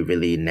week, we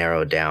really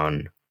narrow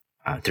down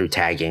through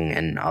tagging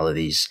and all of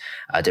these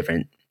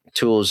different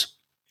tools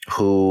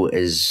who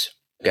is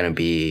going to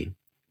be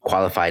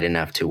qualified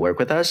enough to work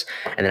with us.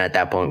 And then at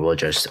that point, we'll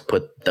just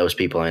put those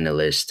people in a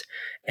list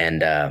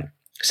and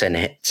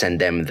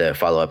send them the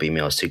follow-up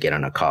emails to get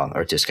on a call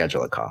or to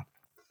schedule a call.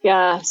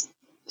 Yeah.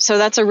 So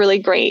that's a really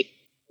great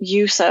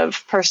use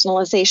of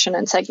personalization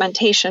and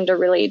segmentation to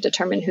really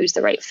determine who's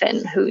the right fit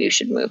and who you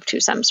should move to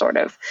some sort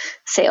of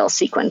sales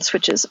sequence,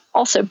 which is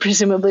also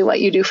presumably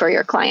what you do for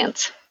your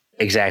clients.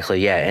 Exactly.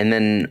 Yeah. And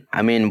then,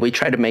 I mean, we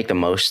try to make the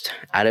most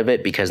out of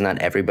it because not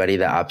everybody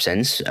that opts in,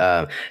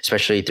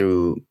 especially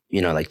through,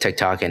 like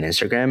TikTok and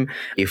Instagram,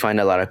 you find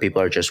a lot of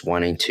people are just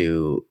wanting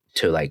to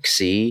like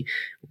see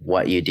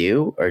what you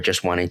do or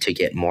just wanting to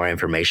get more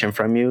information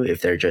from you if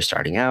they're just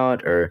starting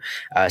out. Or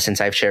since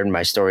I've shared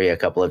my story a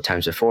couple of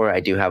times before, I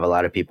do have a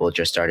lot of people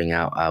just starting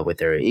out with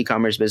their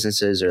e-commerce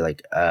businesses or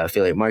like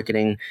affiliate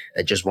marketing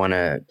that just want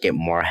to get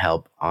more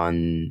help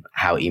on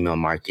how email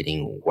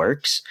marketing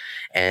works.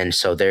 And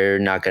so they're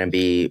not going to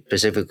be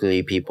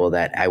specifically people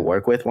that I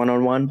work with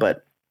one-on-one,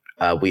 but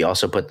we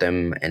also put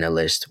them in a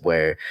list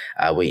where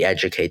we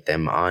educate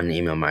them on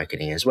email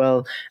marketing as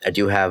well. I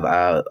do have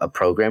a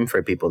program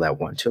for people that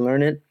want to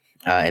learn it.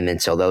 And then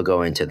so they'll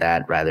go into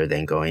that rather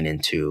than going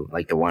into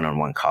like the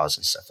one-on-one calls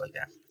and stuff like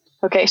that.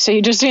 Okay, so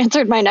you just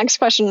answered my next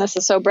question. This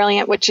is so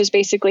brilliant, which is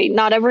basically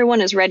not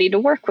everyone is ready to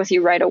work with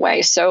you right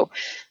away. So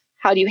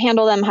how do you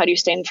handle them? How do you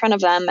stay in front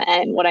of them?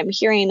 And what I'm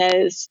hearing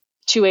is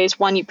two ways.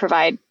 One, you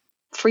provide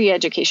free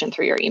education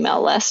through your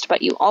email list,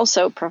 but you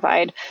also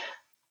provide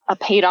a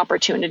paid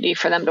opportunity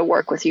for them to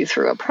work with you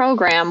through a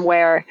program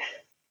where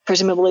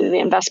presumably the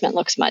investment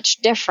looks much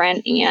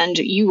different. And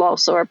you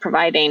also are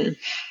providing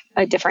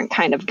a different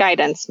kind of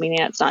guidance, meaning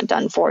it's not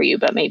done for you,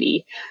 but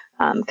maybe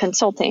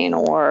consulting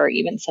or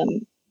even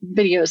some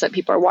videos that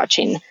people are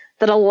watching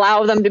that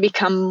allow them to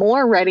become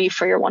more ready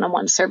for your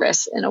one-on-one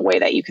service in a way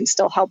that you can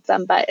still help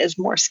them, but is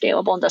more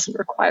scalable and doesn't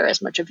require as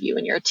much of you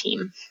and your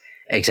team.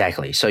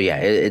 Exactly. So yeah,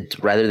 it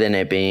rather than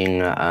it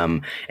being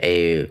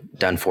a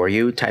done for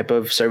you type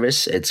of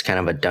service, it's kind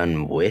of a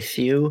done with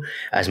you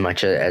as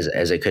much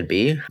as it could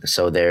be.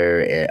 So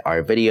there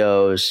are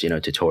videos,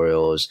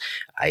 tutorials.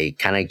 I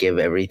kind of give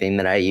everything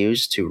that I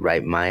use to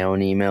write my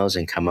own emails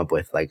and come up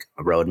with like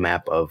a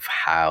roadmap of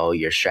how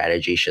your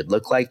strategy should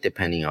look like,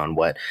 depending on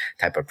what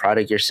type of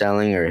product you're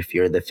selling, or if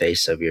you're the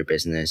face of your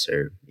business,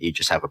 or you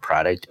just have a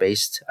product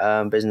based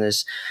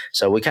business.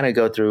 So we kind of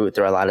go through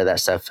a lot of that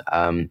stuff.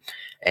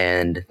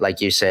 And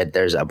like you said,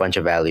 there's a bunch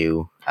of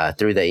value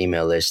through the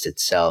email list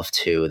itself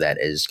too that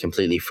is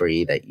completely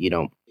free, that you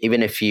don't,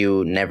 even if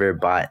you never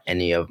bought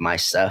any of my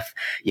stuff,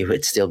 you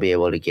would still be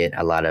able to get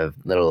a lot of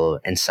little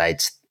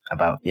insights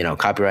about,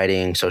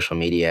 copywriting, social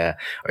media,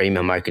 or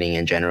email marketing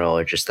in general,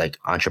 or just like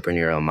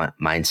entrepreneurial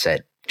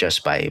mindset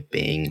just by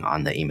being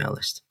on the email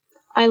list.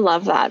 I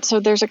love that. So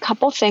there's a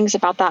couple things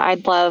about that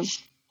I'd love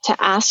to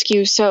ask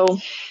you. So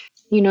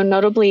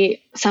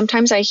notably,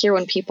 sometimes I hear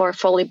when people are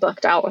fully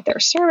booked out with their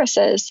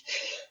services,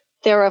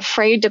 they're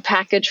afraid to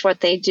package what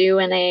they do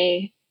in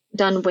a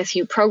done with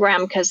you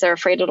program because they're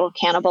afraid it'll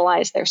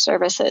cannibalize their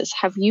services.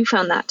 Have you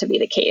found that to be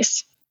the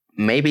case?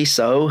 Maybe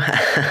so.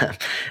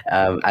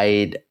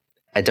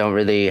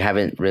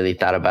 Haven't really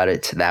thought about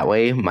it that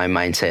way. My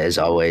mindset is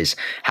always,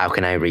 how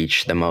can I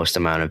reach the most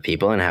amount of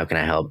people, and how can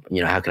I help,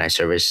 how can I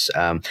service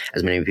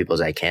as many people as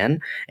I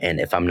can?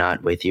 And if I'm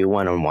not with you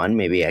one-on-one,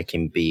 maybe I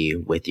can be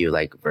with you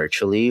like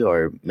virtually,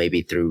 or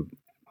maybe through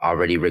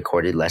already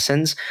recorded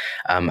lessons.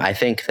 I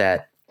think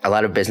that a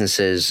lot of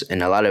businesses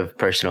and a lot of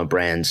personal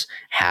brands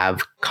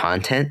have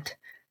content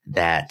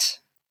that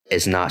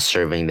is not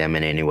serving them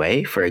in any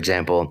way. For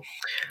example,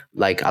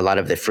 like a lot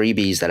of the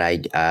freebies that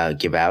I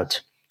give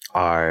out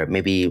are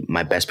maybe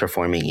my best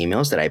performing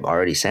emails that I've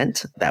already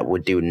sent that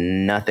would do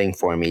nothing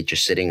for me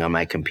just sitting on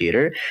my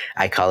computer.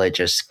 I call it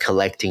just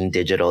collecting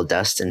digital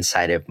dust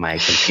inside of my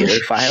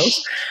computer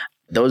files.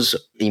 Those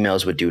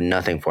emails would do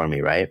nothing for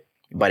me, right?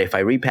 But if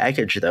I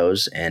repackage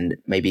those and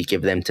maybe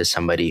give them to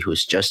somebody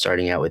who's just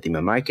starting out with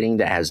email marketing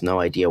that has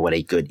no idea what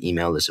a good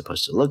email is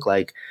supposed to look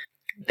like,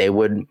 they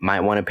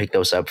might want to pick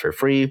those up for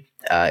free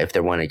if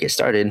they want to get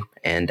started.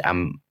 And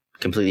I'm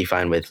completely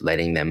fine with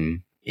letting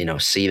them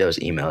see those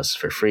emails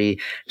for free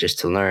just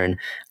to learn.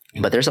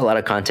 But there's a lot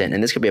of content,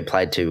 and this could be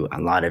applied to a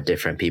lot of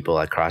different people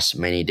across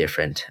many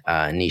different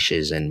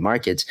niches and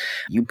markets.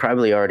 You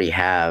probably already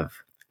have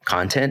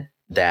content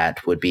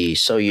that would be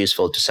so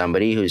useful to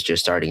somebody who's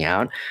just starting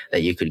out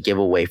that you could give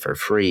away for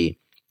free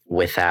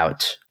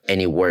without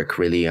any work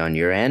really on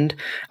your end.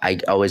 I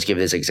always give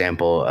this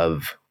example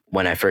of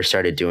when I first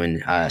started doing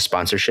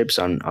sponsorships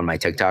on my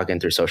TikTok and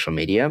through social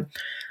media.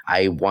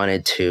 I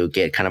wanted to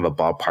get kind of a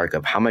ballpark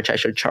of how much I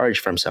should charge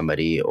from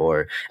somebody,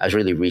 or I was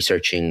really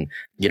researching,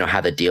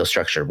 how the deal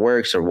structure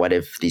works, or what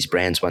if these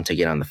brands want to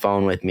get on the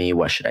phone with me,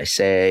 what should I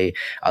say,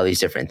 all these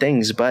different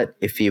things. But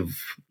if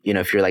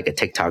if you're like a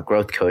TikTok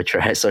growth coach or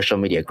a social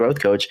media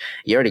growth coach,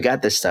 you already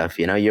got this stuff,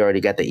 you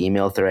already got the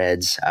email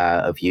threads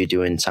of you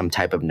doing some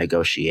type of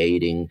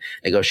negotiating,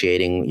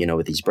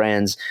 with these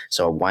brands.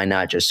 So why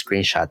not just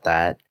screenshot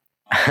that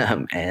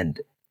and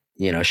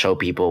show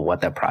people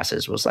what that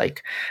process was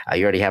like.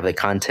 You already have the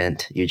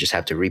content. You just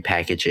have to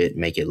repackage it,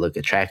 make it look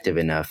attractive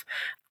enough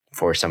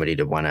for somebody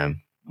to want to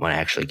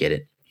actually get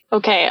it.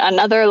 Okay,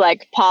 another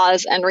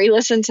pause and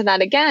re-listen to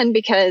that again,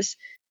 because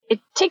it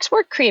takes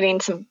work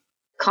creating some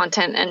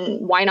content,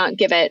 and why not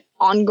give it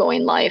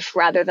ongoing life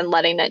rather than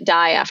letting it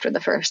die after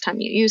the first time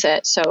you use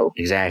it? So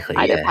exactly,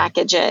 either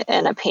package it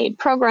in a paid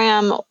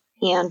program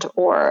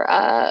or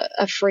a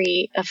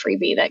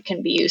freebie that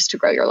can be used to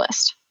grow your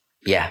list.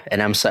 Yeah,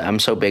 and I'm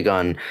so big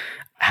on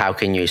how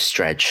can you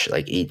stretch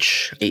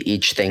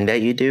each thing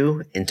that you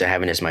do into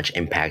having as much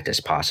impact as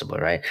possible,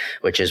 right?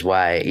 Which is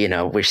why,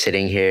 we're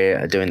sitting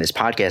here doing this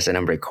podcast and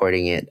I'm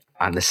recording it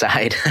on the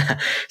side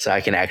so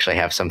I can actually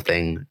have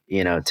something,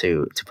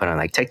 to put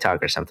on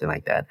TikTok or something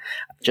like that.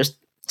 Just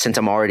since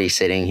I'm already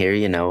sitting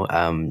here,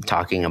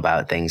 talking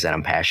about things that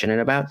I'm passionate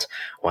about,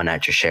 why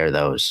not just share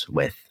those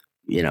with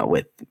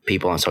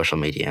people on social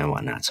media and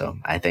whatnot. So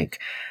I think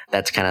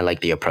that's kind of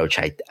the approach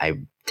I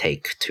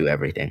take to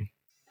everything.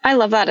 I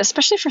love that,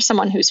 especially for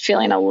someone who's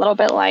feeling a little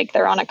bit like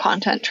they're on a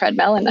content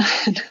treadmill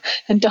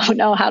and don't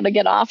know how to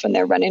get off, and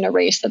they're running a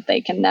race that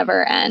they can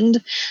never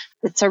end.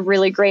 It's a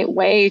really great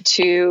way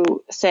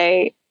to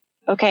say,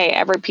 okay,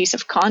 every piece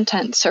of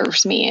content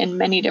serves me in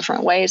many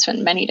different ways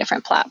and many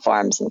different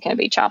platforms and can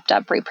be chopped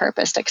up,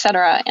 repurposed,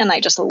 etc. And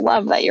I just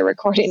love that you're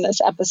recording this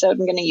episode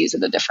and going to use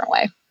it a different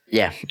way.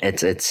 Yeah,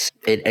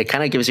 it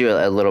kind of gives you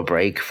a little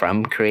break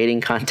from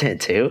creating content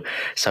too.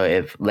 So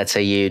if, let's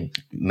say, you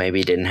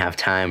maybe didn't have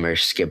time or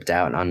skipped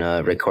out on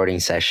a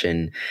recording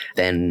session,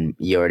 then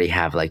you already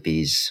have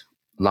these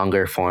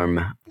longer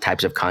form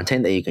types of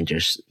content that you can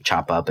just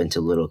chop up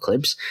into little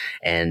clips.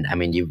 And I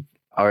mean, you've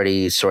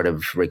already sort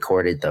of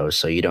recorded those,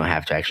 so you don't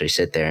have to actually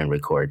sit there and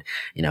record,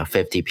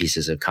 50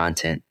 pieces of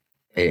content.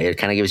 It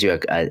kind of gives you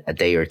a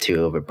day or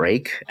two of a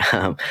break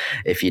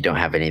if you don't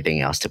have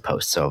anything else to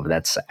post. So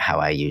that's how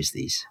I use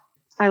these.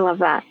 I love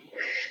that.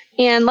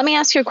 And let me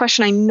ask you a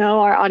question I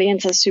know our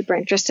audience is super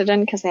interested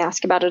in because they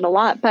ask about it a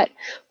lot. But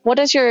what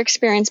has your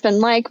experience been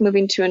like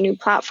moving to a new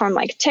platform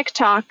like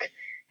TikTok?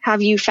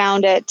 Have you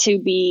found it to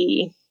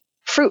be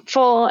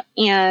fruitful?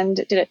 And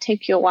did it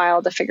take you a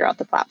while to figure out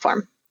the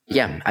platform?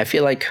 Yeah, I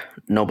feel like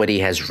nobody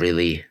has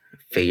really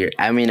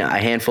a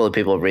handful of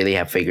people really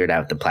have figured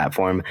out the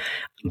platform,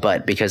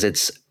 but because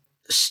it's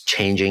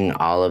changing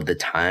all of the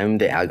time,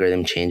 the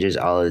algorithm changes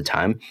all of the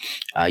time,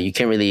 you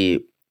can't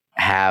really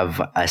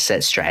have a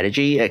set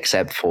strategy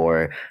except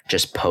for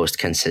just post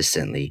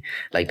consistently.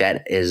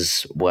 That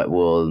is what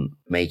will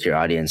make your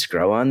audience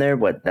grow on there.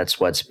 That's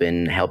what's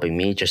been helping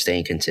me, just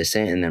staying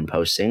consistent and then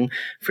posting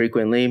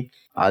frequently.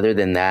 Other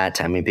than that,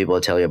 people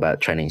will tell you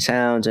about trending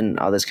sounds and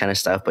all this kind of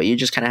stuff, but you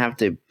just kind of have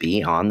to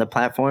be on the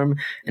platform.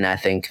 And I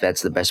think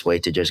that's the best way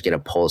to just get a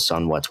pulse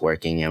on what's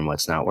working and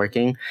what's not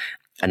working.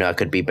 I know I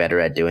could be better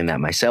at doing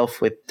that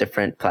myself with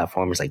different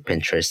platforms like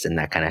Pinterest and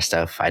that kind of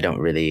stuff. I don't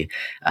really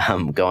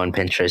go on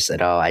Pinterest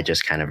at all. I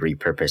just kind of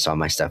repurpose all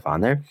my stuff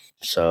on there.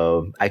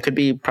 So I could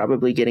be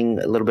probably getting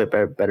a little bit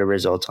better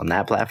results on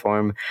that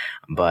platform,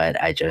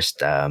 but I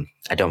just I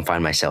don't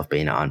find myself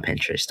being on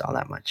Pinterest all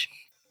that much.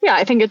 Yeah,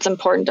 I think it's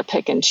important to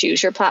pick and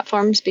choose your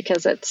platforms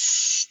because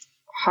it's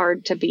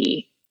hard to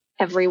be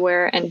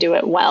everywhere and do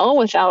it well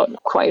without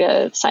quite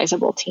a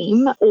sizable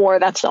team, or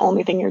that's the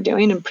only thing you're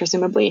doing. And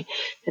presumably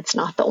it's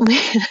not the only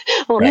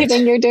Right.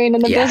 thing you're doing in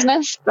the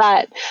business.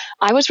 But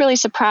I was really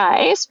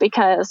surprised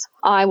because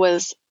I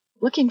was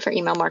looking for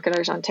email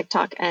marketers on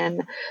TikTok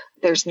and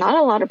there's not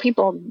a lot of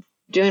people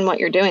doing what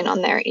you're doing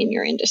on there in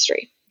your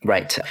industry.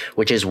 Right.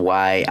 Which is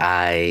why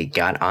I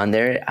got on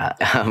there,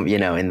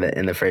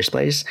 in the first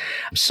place.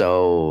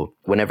 So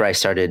whenever I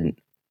started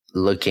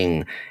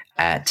looking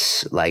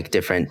at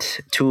different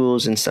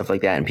tools and stuff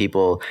like that, and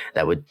people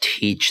that would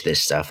teach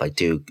this stuff,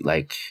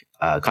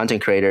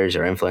 content creators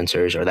or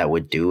influencers, or that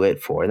would do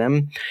it for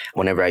them,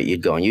 whenever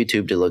you'd go on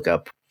YouTube to look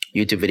up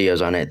YouTube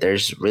videos on it,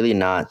 there's really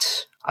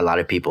not a lot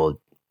of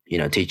people,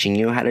 teaching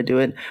you how to do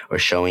it or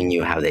showing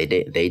you how they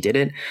did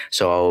it.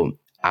 So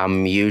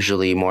I'm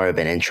usually more of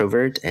an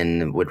introvert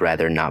and would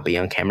rather not be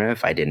on camera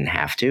if I didn't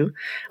have to.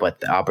 But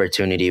the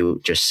opportunity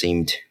just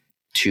seemed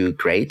too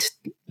great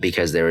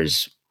because there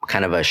was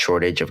kind of a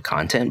shortage of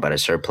content, but a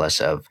surplus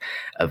of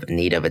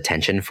need of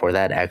attention for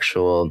that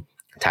actual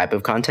type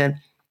of content.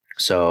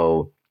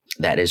 So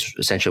that is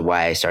essentially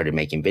why I started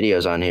making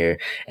videos on here.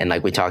 And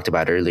like we talked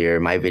about earlier,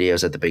 my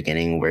videos at the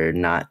beginning were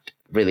not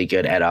really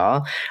good at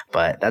all,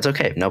 but that's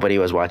okay. Nobody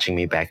was watching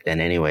me back then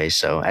anyway.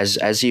 So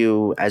as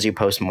you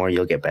post more,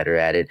 you'll get better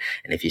at it.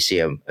 And if you see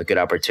a good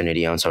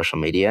opportunity on social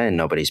media and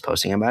nobody's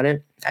posting about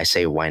it, I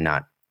say, why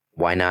not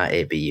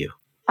it be you?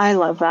 I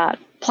love that.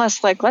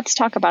 Plus, let's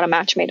talk about a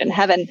match made in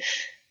heaven.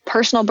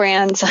 Personal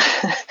brands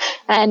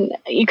and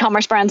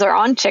e-commerce brands are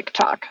on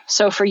TikTok.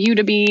 So for you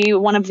to be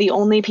one of the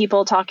only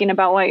people talking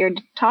about what you're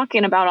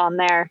talking about on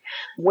there,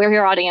 where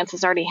your audience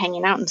is already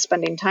hanging out and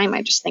spending time,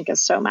 I just think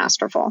is so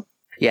masterful.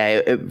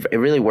 Yeah, it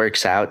really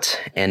works out.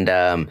 And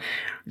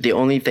the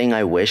only thing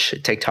I wish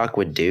TikTok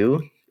would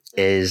do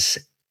is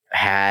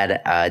had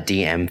a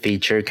DM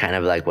feature, kind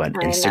of like what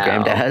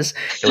Instagram does.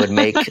 It would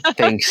make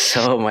things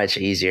so much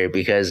easier,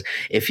 because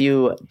if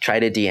you try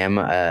to DM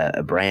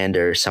a brand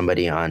or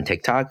somebody on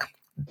TikTok,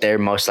 they're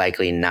most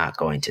likely not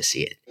going to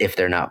see it if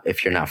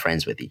you're not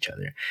friends with each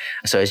other.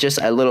 So it's just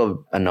a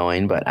little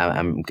annoying, but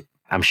I'm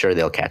sure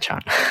they'll catch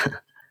on.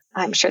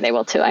 I'm sure they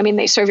will too. I mean,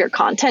 they serve your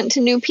content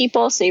to new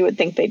people, so you would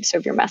think they'd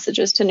serve your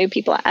messages to new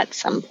people at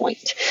some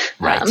point.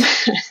 Right.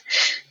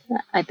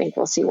 I think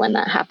we'll see when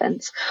that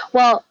happens.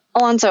 Well,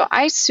 Alonso,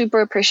 I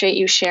super appreciate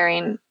you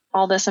sharing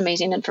all this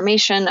amazing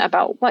information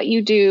about what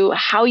you do,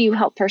 how you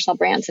help personal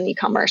brands and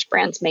e-commerce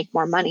brands make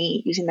more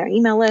money using their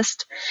email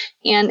list.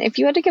 And if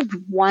you had to give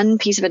one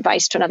piece of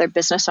advice to another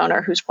business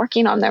owner who's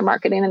working on their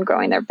marketing and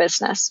growing their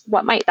business,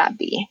 what might that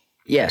be?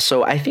 Yeah,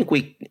 so I think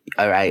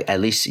at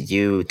least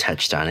you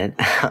touched on it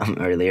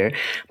earlier,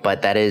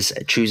 but that is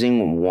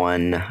choosing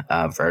one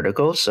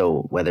vertical.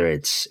 So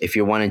if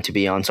you're wanting to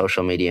be on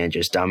social media and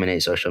just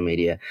dominate social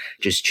media,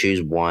 just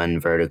choose one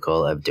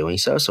vertical of doing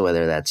so. So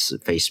whether that's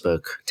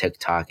Facebook,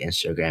 TikTok,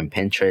 Instagram,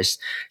 Pinterest,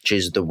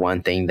 choose the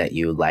one thing that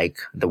you like,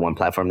 the one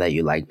platform that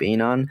you like being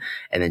on,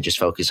 and then just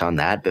focus on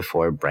that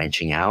before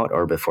branching out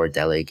or before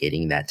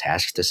delegating that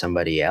task to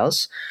somebody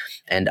else.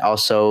 And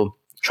also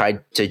try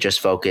to just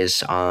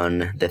focus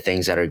on the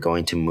things that are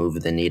going to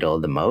move the needle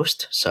the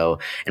most. So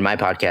in my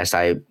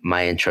podcast,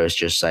 my intro is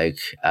just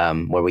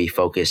where we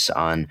focus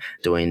on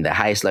doing the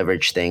highest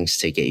leverage things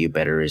to get you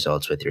better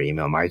results with your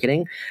email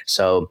marketing.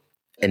 So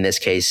in this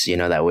case,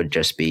 that would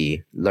just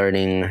be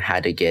learning how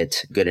to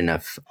get good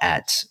enough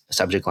at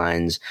subject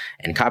lines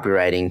and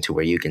copywriting to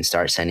where you can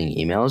start sending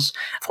emails.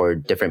 For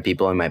different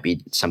people, it might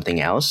be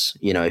something else.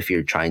 If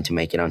you're trying to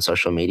make it on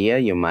social media,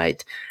 you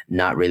might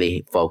not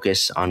really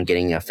focus on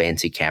getting a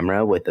fancy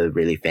camera with a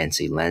really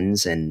fancy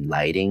lens and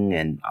lighting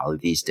and all of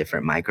these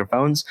different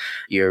microphones.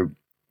 Your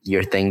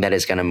thing that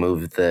is going to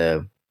move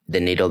the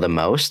needle the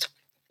most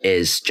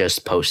is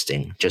just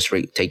posting. Just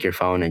take your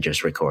phone and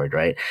just record,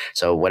 right?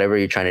 So whatever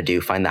you're trying to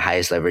do, find the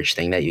highest leverage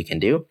thing that you can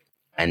do,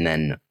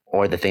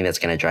 or the thing that's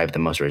going to drive the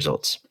most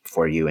results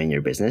for you and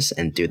your business,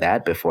 and do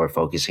that before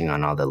focusing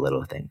on all the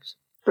little things.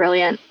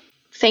 Brilliant.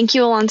 Thank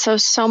you, Alonso,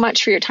 so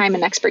much for your time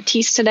and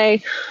expertise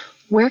today.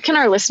 Where can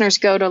our listeners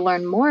go to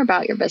learn more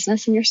about your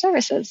business and your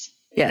services?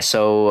 Yeah,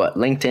 so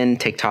LinkedIn,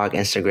 TikTok,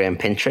 Instagram,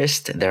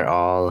 Pinterest, they're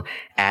all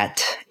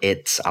at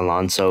It's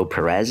Alonso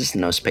Perez,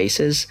 no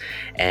spaces.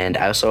 And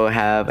I also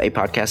have a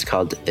podcast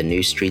called the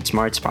New Street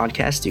Smarts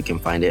Podcast. You can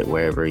find it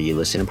wherever you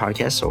listen to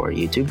podcasts or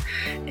YouTube.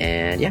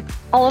 And yeah.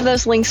 All of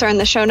those links are in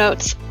the show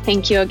notes.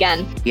 Thank you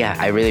again. Yeah,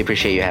 I really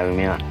appreciate you having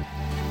me on.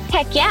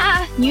 Heck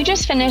yeah, you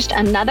just finished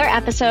another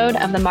episode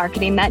of the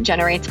Marketing That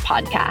Generates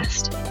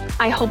podcast.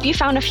 I hope you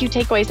found a few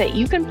takeaways that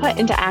you can put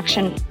into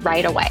action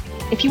right away.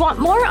 If you want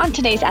more on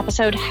today's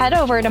episode, head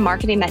over to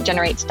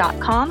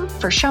marketingthatgenerates.com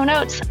for show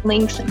notes,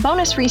 links,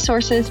 bonus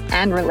resources,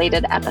 and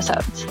related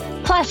episodes.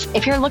 Plus,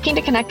 if you're looking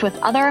to connect with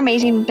other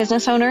amazing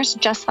business owners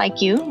just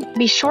like you,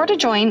 be sure to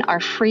join our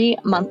free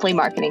monthly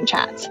marketing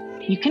chats.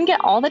 You can get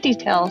all the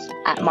details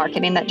at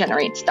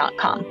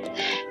marketingthatgenerates.com.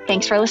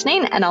 Thanks for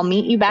listening, and I'll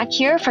meet you back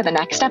here for the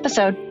next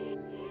episode.